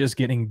keep just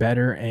getting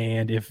better.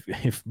 And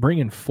if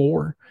bringing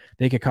 4,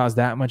 they could cause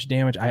that much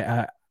damage.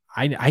 I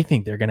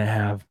think they're going to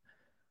have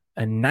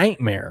a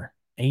nightmare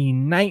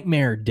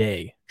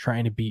day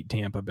trying to beat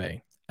Tampa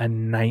Bay. A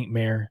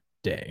nightmare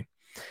day.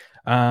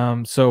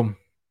 So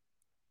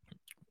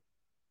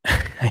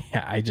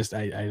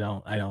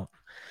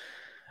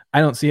I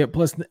don't see it.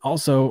 Plus,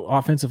 also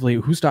offensively,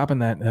 who's stopping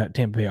that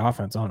Tampa Bay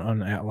offense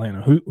on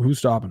Atlanta? Who's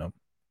stopping them?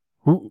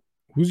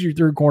 Who's your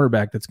third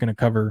cornerback that's going to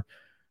cover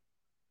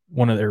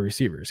one of their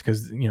receivers?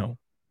 Because you're going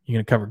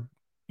to cover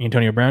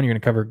Antonio Brown, you're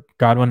going to cover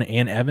Godwin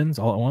and Evans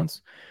all at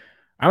once.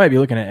 I might be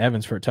looking at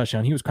Evans for a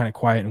touchdown. He was kind of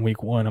quiet in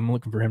week 1. I'm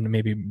looking for him to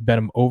maybe bet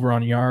him over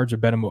on yards or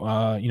bet him,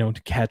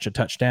 to catch a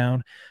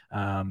touchdown.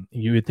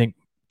 You would think,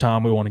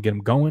 Tom, we want to get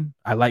him going.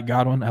 I like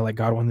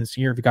Godwin this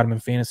year. If you got him in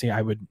fantasy,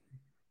 I would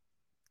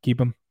keep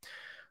him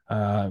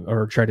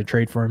or try to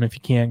trade for him if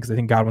you can, because I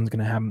think Godwin's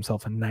going to have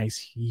himself a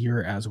nice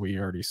year, as we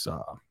already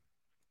saw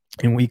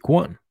in week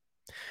 1.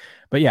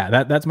 But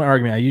yeah, that's my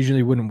argument. I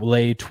usually wouldn't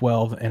lay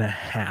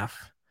 12.5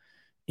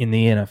 in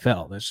the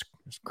NFL. That's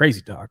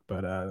crazy talk,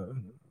 but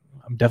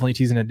I'm definitely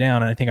teasing it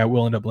down. And I think I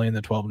will end up laying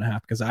the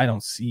 12.5 because I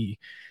don't see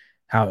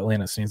how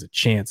Atlanta stands a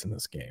chance in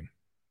this game.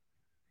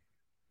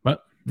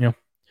 But,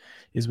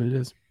 is what it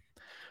is.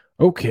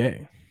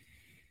 Okay.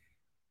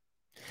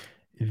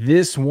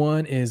 This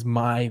one is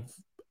my,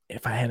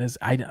 if I had this,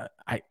 the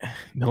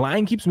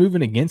line keeps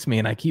moving against me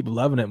and I keep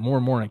loving it more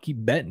and more and I keep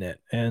betting it.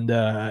 And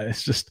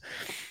it's just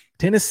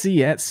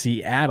Tennessee at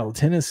Seattle.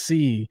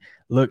 Tennessee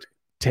looked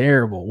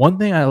terrible. One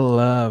thing I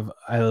love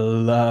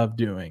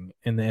doing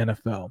in the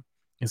NFL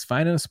is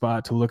finding a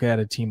spot to look at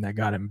a team that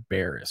got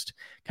embarrassed,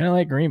 kind of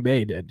like Green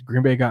Bay did.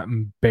 Green Bay got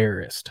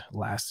embarrassed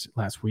last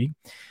week,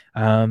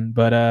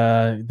 but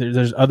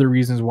there's other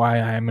reasons why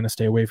I'm going to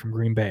stay away from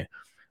Green Bay.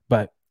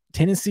 But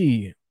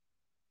Tennessee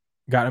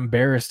got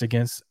embarrassed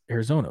against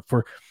Arizona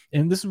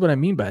and this is what I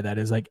mean by that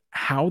is like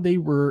how they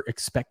were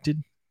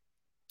expected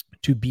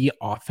to be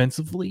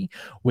offensively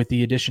with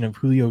the addition of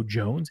Julio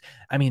Jones.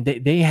 I mean,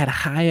 they had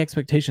high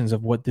expectations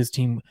of what this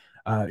team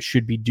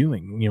should be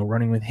doing,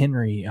 running with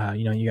Henry,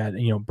 you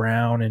got,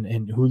 Brown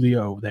and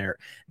Julio there.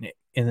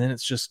 And then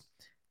it's just,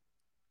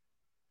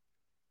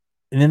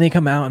 and then they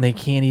come out and they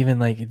can't even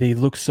they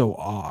look so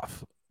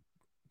off.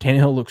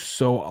 Tannehill looks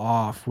so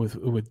off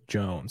with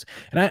Jones.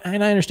 And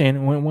I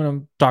understand when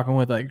I'm talking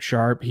with like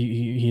Sharp,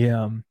 he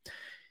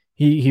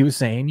was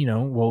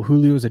saying, well,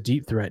 Julio's a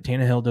deep threat.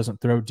 Tannehill doesn't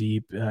throw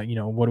deep.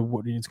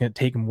 What it's going to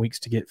take him weeks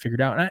to get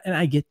figured out. And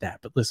I get that.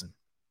 But listen,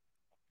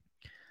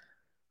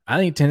 I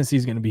think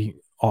Tennessee's going to be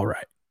all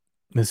right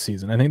this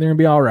season. I think they're going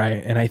to be all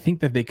right. And I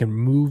think that they can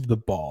move the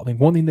ball. I think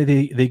one thing that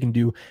they can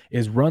do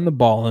is run the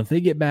ball. And if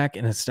they get back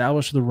and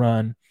establish the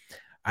run,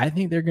 I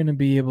think they're going to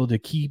be able to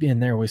keep in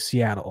there with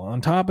Seattle.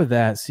 On top of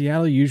that,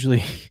 Seattle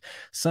usually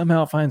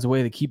somehow finds a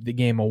way to keep the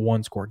game a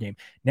one-score game.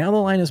 Now the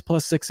line is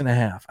plus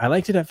 6.5. I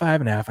liked it at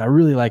 5.5. I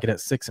really like it at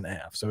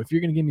 6.5. So if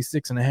you're going to give me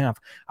 6.5,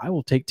 I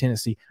will take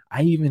Tennessee.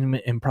 I even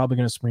am probably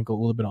going to sprinkle a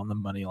little bit on the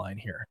money line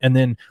here and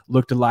then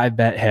look to live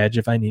bet hedge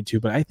if I need to.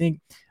 But I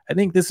think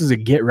this is a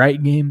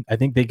get-right game. I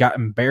think they got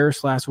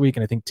embarrassed last week,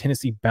 and I think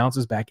Tennessee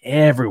bounces back.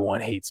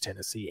 Everyone hates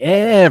Tennessee.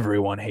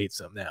 Everyone hates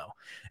them now.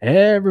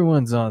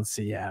 Everyone's on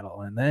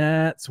Seattle, and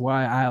that's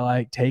why I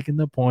like taking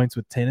the points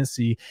with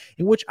Tennessee,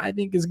 in which I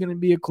think is going to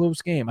be a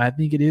close game. I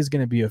think it is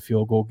going to be a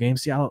field goal game.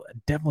 Seattle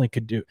definitely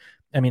could do.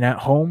 I mean, at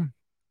home,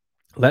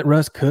 let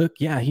Russ cook.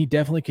 Yeah, he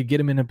definitely could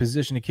get him in a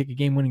position to kick a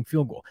game-winning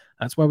field goal.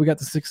 That's why we got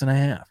the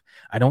 6.5.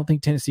 I don't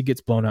think Tennessee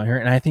gets blown out here,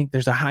 and I think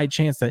there's a high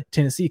chance that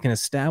Tennessee can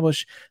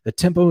establish the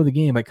tempo of the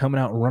game by coming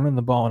out and running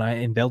the ball,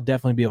 and they'll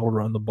definitely be able to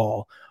run the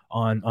ball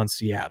on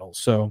Seattle.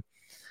 So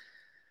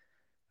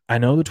I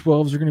know the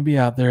 12s are going to be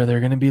out there. They're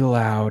going to be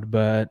loud,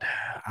 but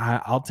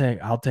I'll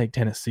take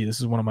Tennessee.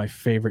 This is one of my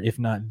favorite, if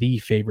not the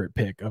favorite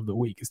pick of the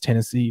week, is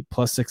Tennessee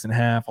plus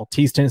 6.5. I'll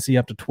tease Tennessee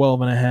up to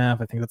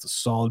 12.5. I think that's a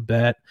solid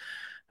bet.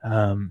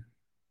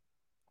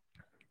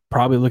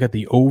 Probably look at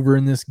the over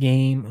in this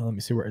game. Let me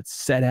see where it's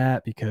set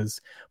at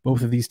because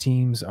both of these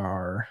teams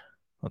are,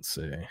 let's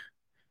see.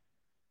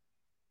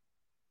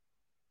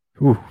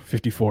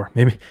 54.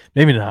 Maybe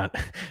not.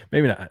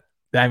 Maybe not.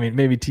 I mean,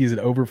 maybe tease it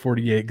over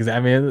 48 because I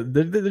mean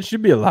there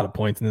should be a lot of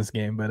points in this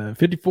game, but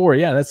 54,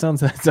 yeah, that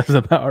sounds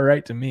about all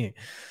right to me.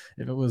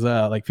 If it was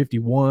like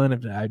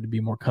 51, I'd be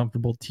more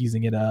comfortable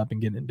teasing it up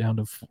and getting it down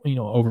to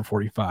over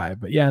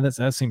 45. But yeah,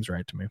 that seems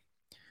right to me.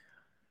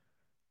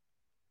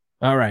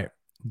 All right.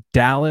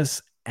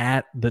 Dallas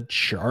at the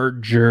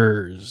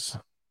Chargers.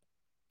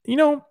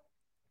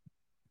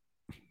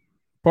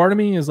 Part of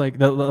me is like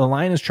the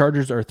line is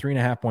Chargers are a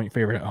 3.5-point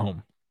favorite at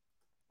home.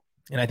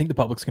 And I think the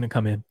public's going to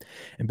come in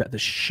and bet the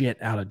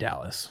shit out of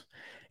Dallas.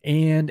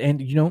 And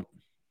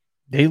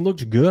they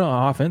looked good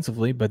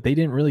offensively, but they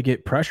didn't really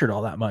get pressured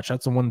all that much.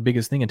 That's the one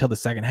biggest thing until the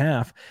second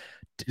half.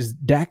 Is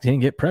Dak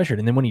didn't get pressured.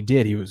 And then when he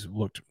did, he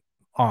looked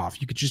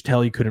off. You could just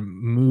tell he couldn't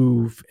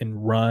move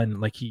and run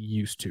like he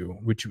used to,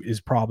 which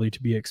is probably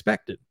to be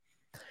expected.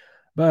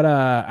 But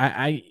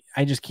I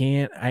just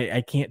can't.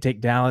 I can't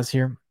take Dallas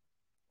here.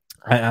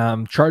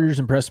 Chargers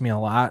impressed me a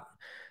lot.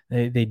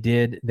 They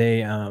did.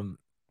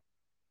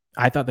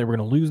 I thought they were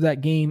going to lose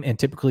that game, and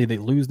typically they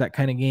lose that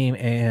kind of game,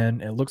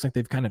 and it looks like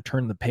they've kind of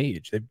turned the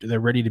page. They're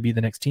ready to be the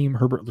next team.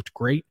 Herbert looked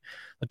great,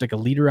 looked like a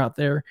leader out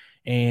there,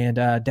 and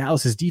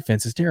Dallas's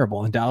defense is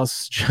terrible, and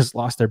Dallas just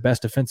lost their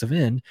best defensive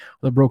end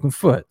with a broken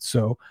foot.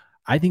 So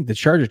I think the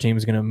Charger team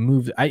is going to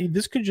move.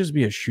 This could just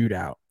be a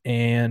shootout,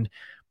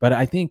 but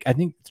I think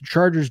the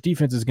Chargers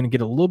defense is going to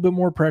get a little bit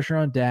more pressure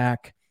on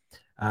Dak.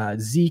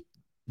 Zeke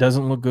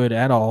doesn't look good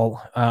at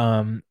all.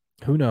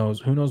 Who knows?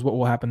 Who knows what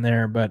will happen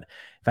there? But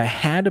if I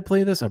had to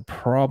play this, I'd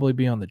probably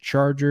be on the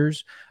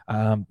Chargers.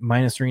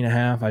 Minus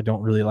 3.5. I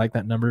don't really like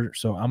that number,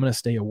 so I'm going to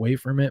stay away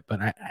from it.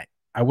 But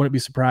I wouldn't be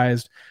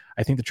surprised.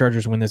 I think the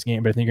Chargers win this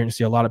game, but I think you're going to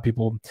see a lot of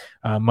people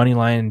money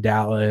line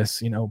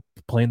Dallas,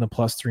 playing the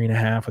plus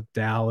 3.5 with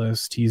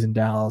Dallas, teasing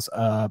Dallas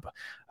up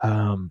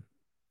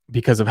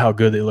because of how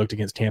good they looked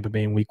against Tampa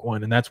Bay in week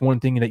 1. And that's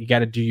one thing that you got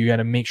to do. You got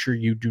to make sure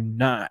you do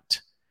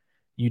not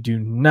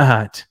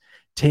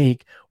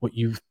take what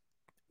you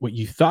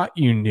thought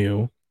you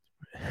knew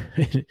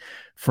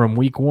from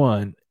week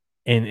one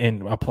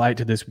and apply it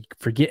to this week.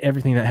 Forget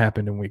everything that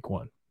happened in week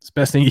one. It's the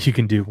best thing you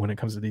can do when it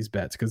comes to these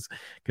bets,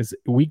 because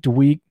week to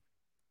week,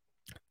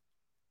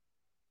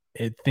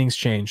 things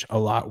change a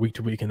lot week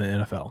to week in the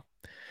NFL.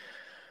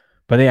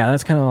 But yeah,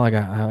 that's kind of like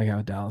I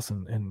got Dallas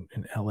and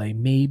LA.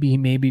 Maybe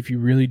if you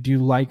really do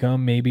like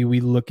them, maybe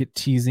we look at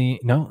teasing.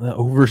 No, the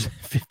over's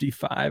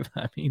 55.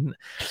 I mean,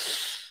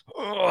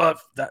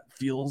 that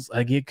feels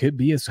like it could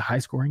be a high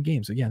scoring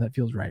game. So yeah, that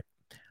feels right.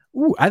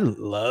 Ooh, I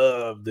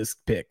love this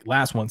pick.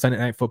 Last one, Sunday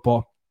Night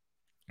Football,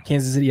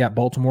 Kansas City at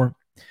Baltimore.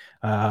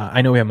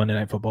 I know we have Monday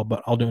Night Football,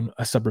 but I'll do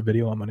a separate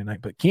video on Monday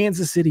night. But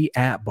Kansas City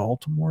at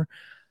Baltimore,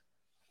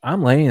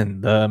 I'm laying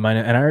the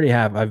minus, and I already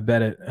have. I've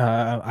bet it.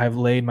 I've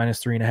laid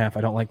 -3.5.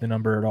 I don't like the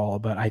number at all,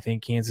 but I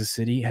think Kansas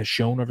City has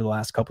shown over the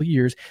last couple of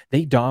years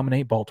they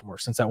dominate Baltimore.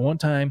 Since that one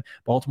time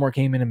Baltimore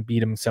came in and beat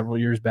them several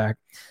years back,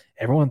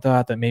 everyone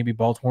thought that maybe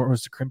Baltimore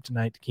was the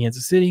kryptonite to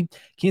Kansas City.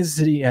 Kansas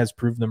City has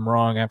proved them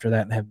wrong after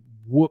that and have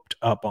whooped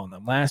up on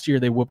them. Last year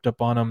they whooped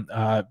up on them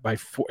by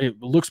 4.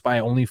 It looks by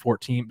only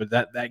 14, but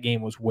that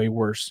game was way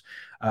worse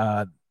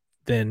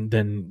than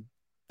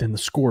the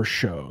score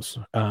shows.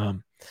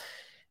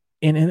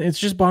 And it's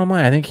just bottom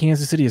line. I think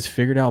Kansas City has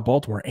figured out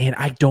Baltimore, and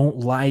I don't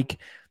like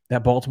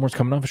that Baltimore's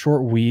coming off a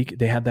short week.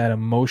 They had that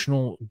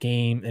emotional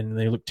game, and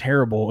they looked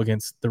terrible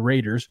against the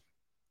Raiders.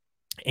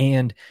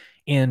 And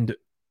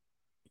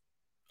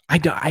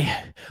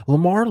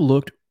Lamar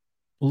looked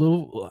a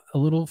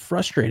little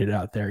frustrated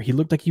out there. He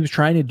looked like he was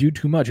trying to do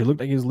too much. It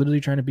looked like he was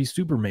literally trying to be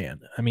Superman.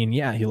 I mean,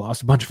 yeah, he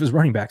lost a bunch of his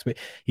running backs, but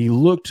he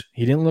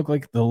didn't look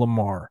like the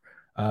Lamar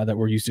that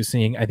we're used to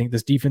seeing. I think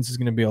this defense is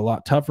going to be a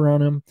lot tougher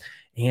on him.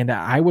 And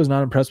I was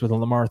not impressed with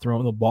Lamar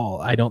throwing the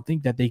ball. I don't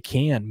think that they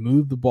can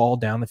move the ball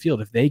down the field.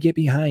 If they get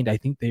behind, I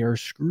think they are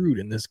screwed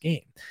in this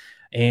game.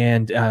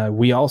 And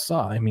we all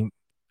saw, I mean,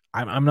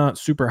 I'm not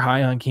super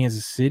high on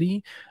Kansas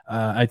City.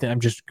 I think I'm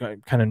just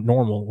kind of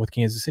normal with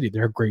Kansas City.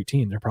 They're a great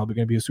team. They're probably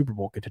going to be a Super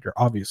Bowl contender,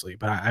 obviously,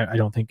 but I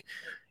don't think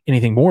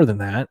anything more than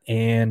that.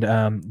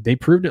 And they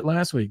proved it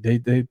last week.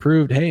 They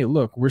proved, hey,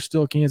 look, we're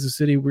still Kansas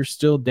City. We're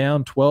still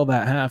down 12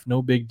 at half.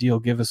 No big deal.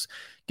 Give us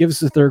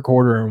the third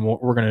quarter, and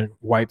we're going to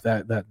wipe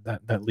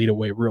that lead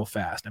away real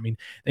fast. I mean,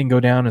 they can go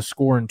down and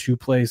score in 2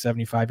 plays,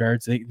 75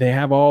 yards. They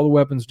have all the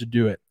weapons to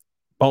do it.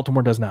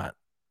 Baltimore does not,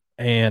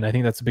 and I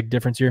think that's a big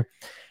difference here.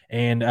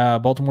 And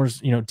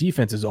Baltimore's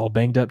defense is all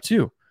banged up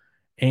too.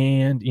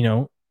 And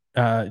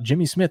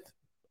Jimmy Smith,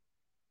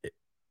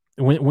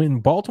 when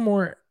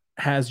Baltimore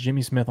has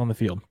Jimmy Smith on the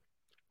field,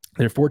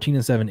 they're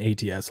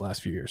 14-7 ATS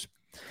last few years.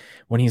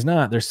 When he's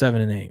not, they're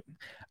 7-8.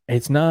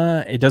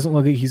 It doesn't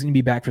look like he's going to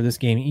be back for this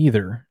game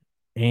either.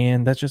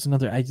 And that's just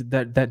another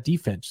that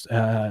defense.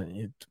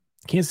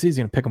 Kansas City's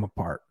going to pick them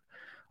apart.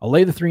 I'll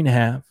lay the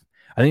 3.5.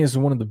 I think this is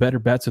one of the better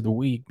bets of the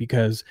week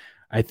because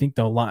I think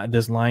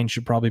this line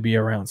should probably be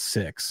around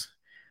 6.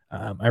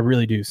 I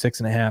really do,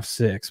 6.5,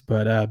 6.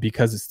 But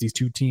because it's these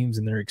two teams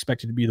and they're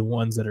expected to be the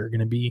ones that are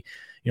going to be,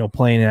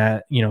 playing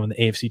at, in the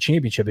AFC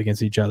Championship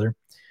against each other,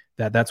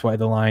 that's why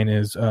the line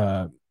is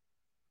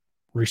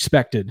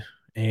respected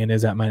and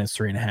is at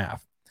 -3.5.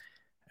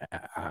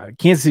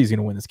 Kansas City is going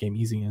to win this game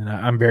easy, and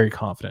I'm very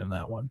confident in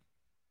that one.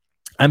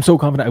 I'm so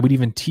confident I would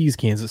even tease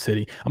Kansas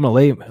City. I'm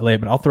going to lay,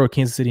 but I'll throw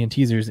Kansas City in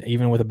teasers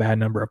even with a bad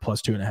number of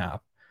 +2.5.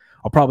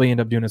 I'll probably end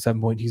up doing a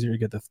 7-point teaser to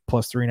get the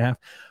 +3.5,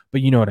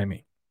 but you know what I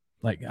mean.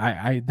 Like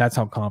I that's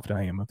how confident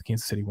I am with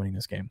Kansas City winning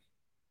this game.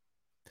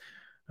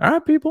 All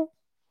right, people.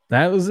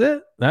 That was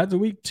it. That's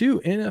week 2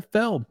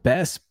 NFL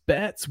best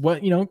bets.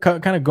 What,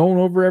 kind of going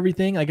over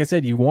everything. Like I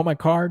said, you want my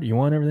card, you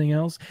want everything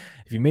else.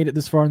 If you made it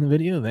this far in the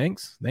video,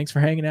 thanks for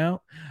hanging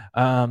out.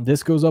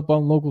 This goes up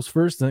on Locals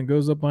first, then it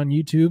goes up on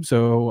YouTube.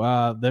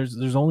 So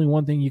there's only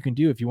one thing you can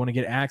do if you want to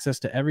get access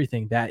to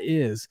everything. That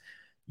is,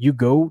 you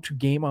go to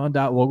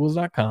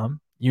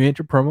gameon.locals.com. You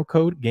enter promo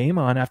code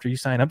GameOn after you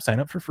sign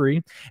up for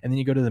free, and then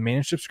you go to the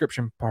managed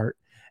subscription part.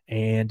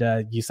 And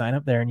you sign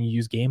up there and you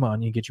use Game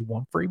On, you get you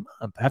 1 free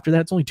month. After that,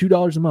 it's only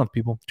 $2 a month,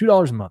 people.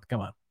 $2 a month.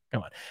 Come on.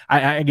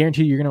 I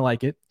guarantee you're going to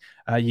like it.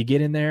 You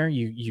get in there,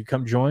 you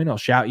come join. I'll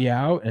shout you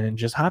out and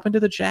just hop into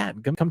the chat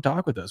and come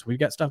talk with us. We've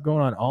got stuff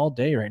going on all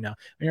day right now.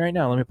 Right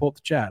now, let me pull up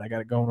the chat. I got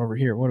it going over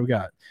here. What do we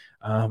got?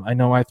 I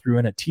know I threw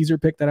in a teaser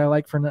pick that I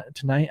like for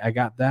tonight. I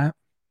got that.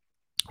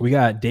 We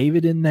got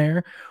David in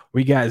there.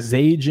 We got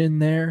Zage in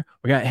there.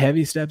 We got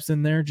Heavy Steps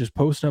in there, just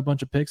posting a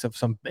bunch of pics of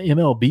some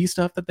MLB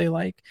stuff that they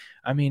like.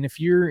 I mean, if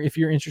you're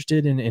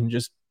interested in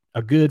just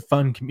a good,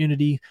 fun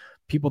community,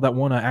 people that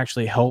want to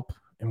actually help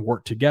and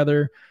work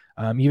together,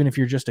 even if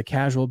you're just a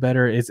casual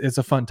bettor, it's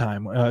a fun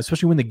time,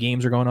 especially when the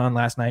games are going on.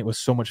 Last night was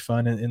so much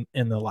fun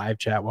in the live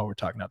chat while we're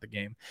talking about the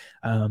game.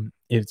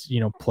 It's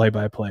play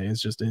by play.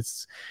 It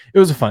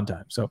was a fun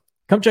time. So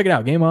come check it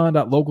out.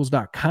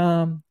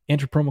 GameOn.locals.com.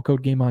 Enter promo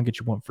code GameOn, get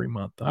you 1 free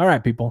month. All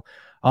right, people.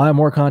 I'll have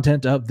more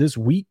content up this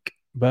week,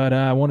 but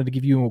I wanted to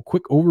give you a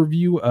quick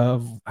overview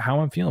of how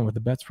I'm feeling with the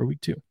bets for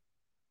week 2.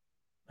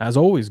 As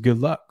always, good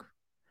luck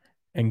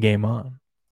and game on.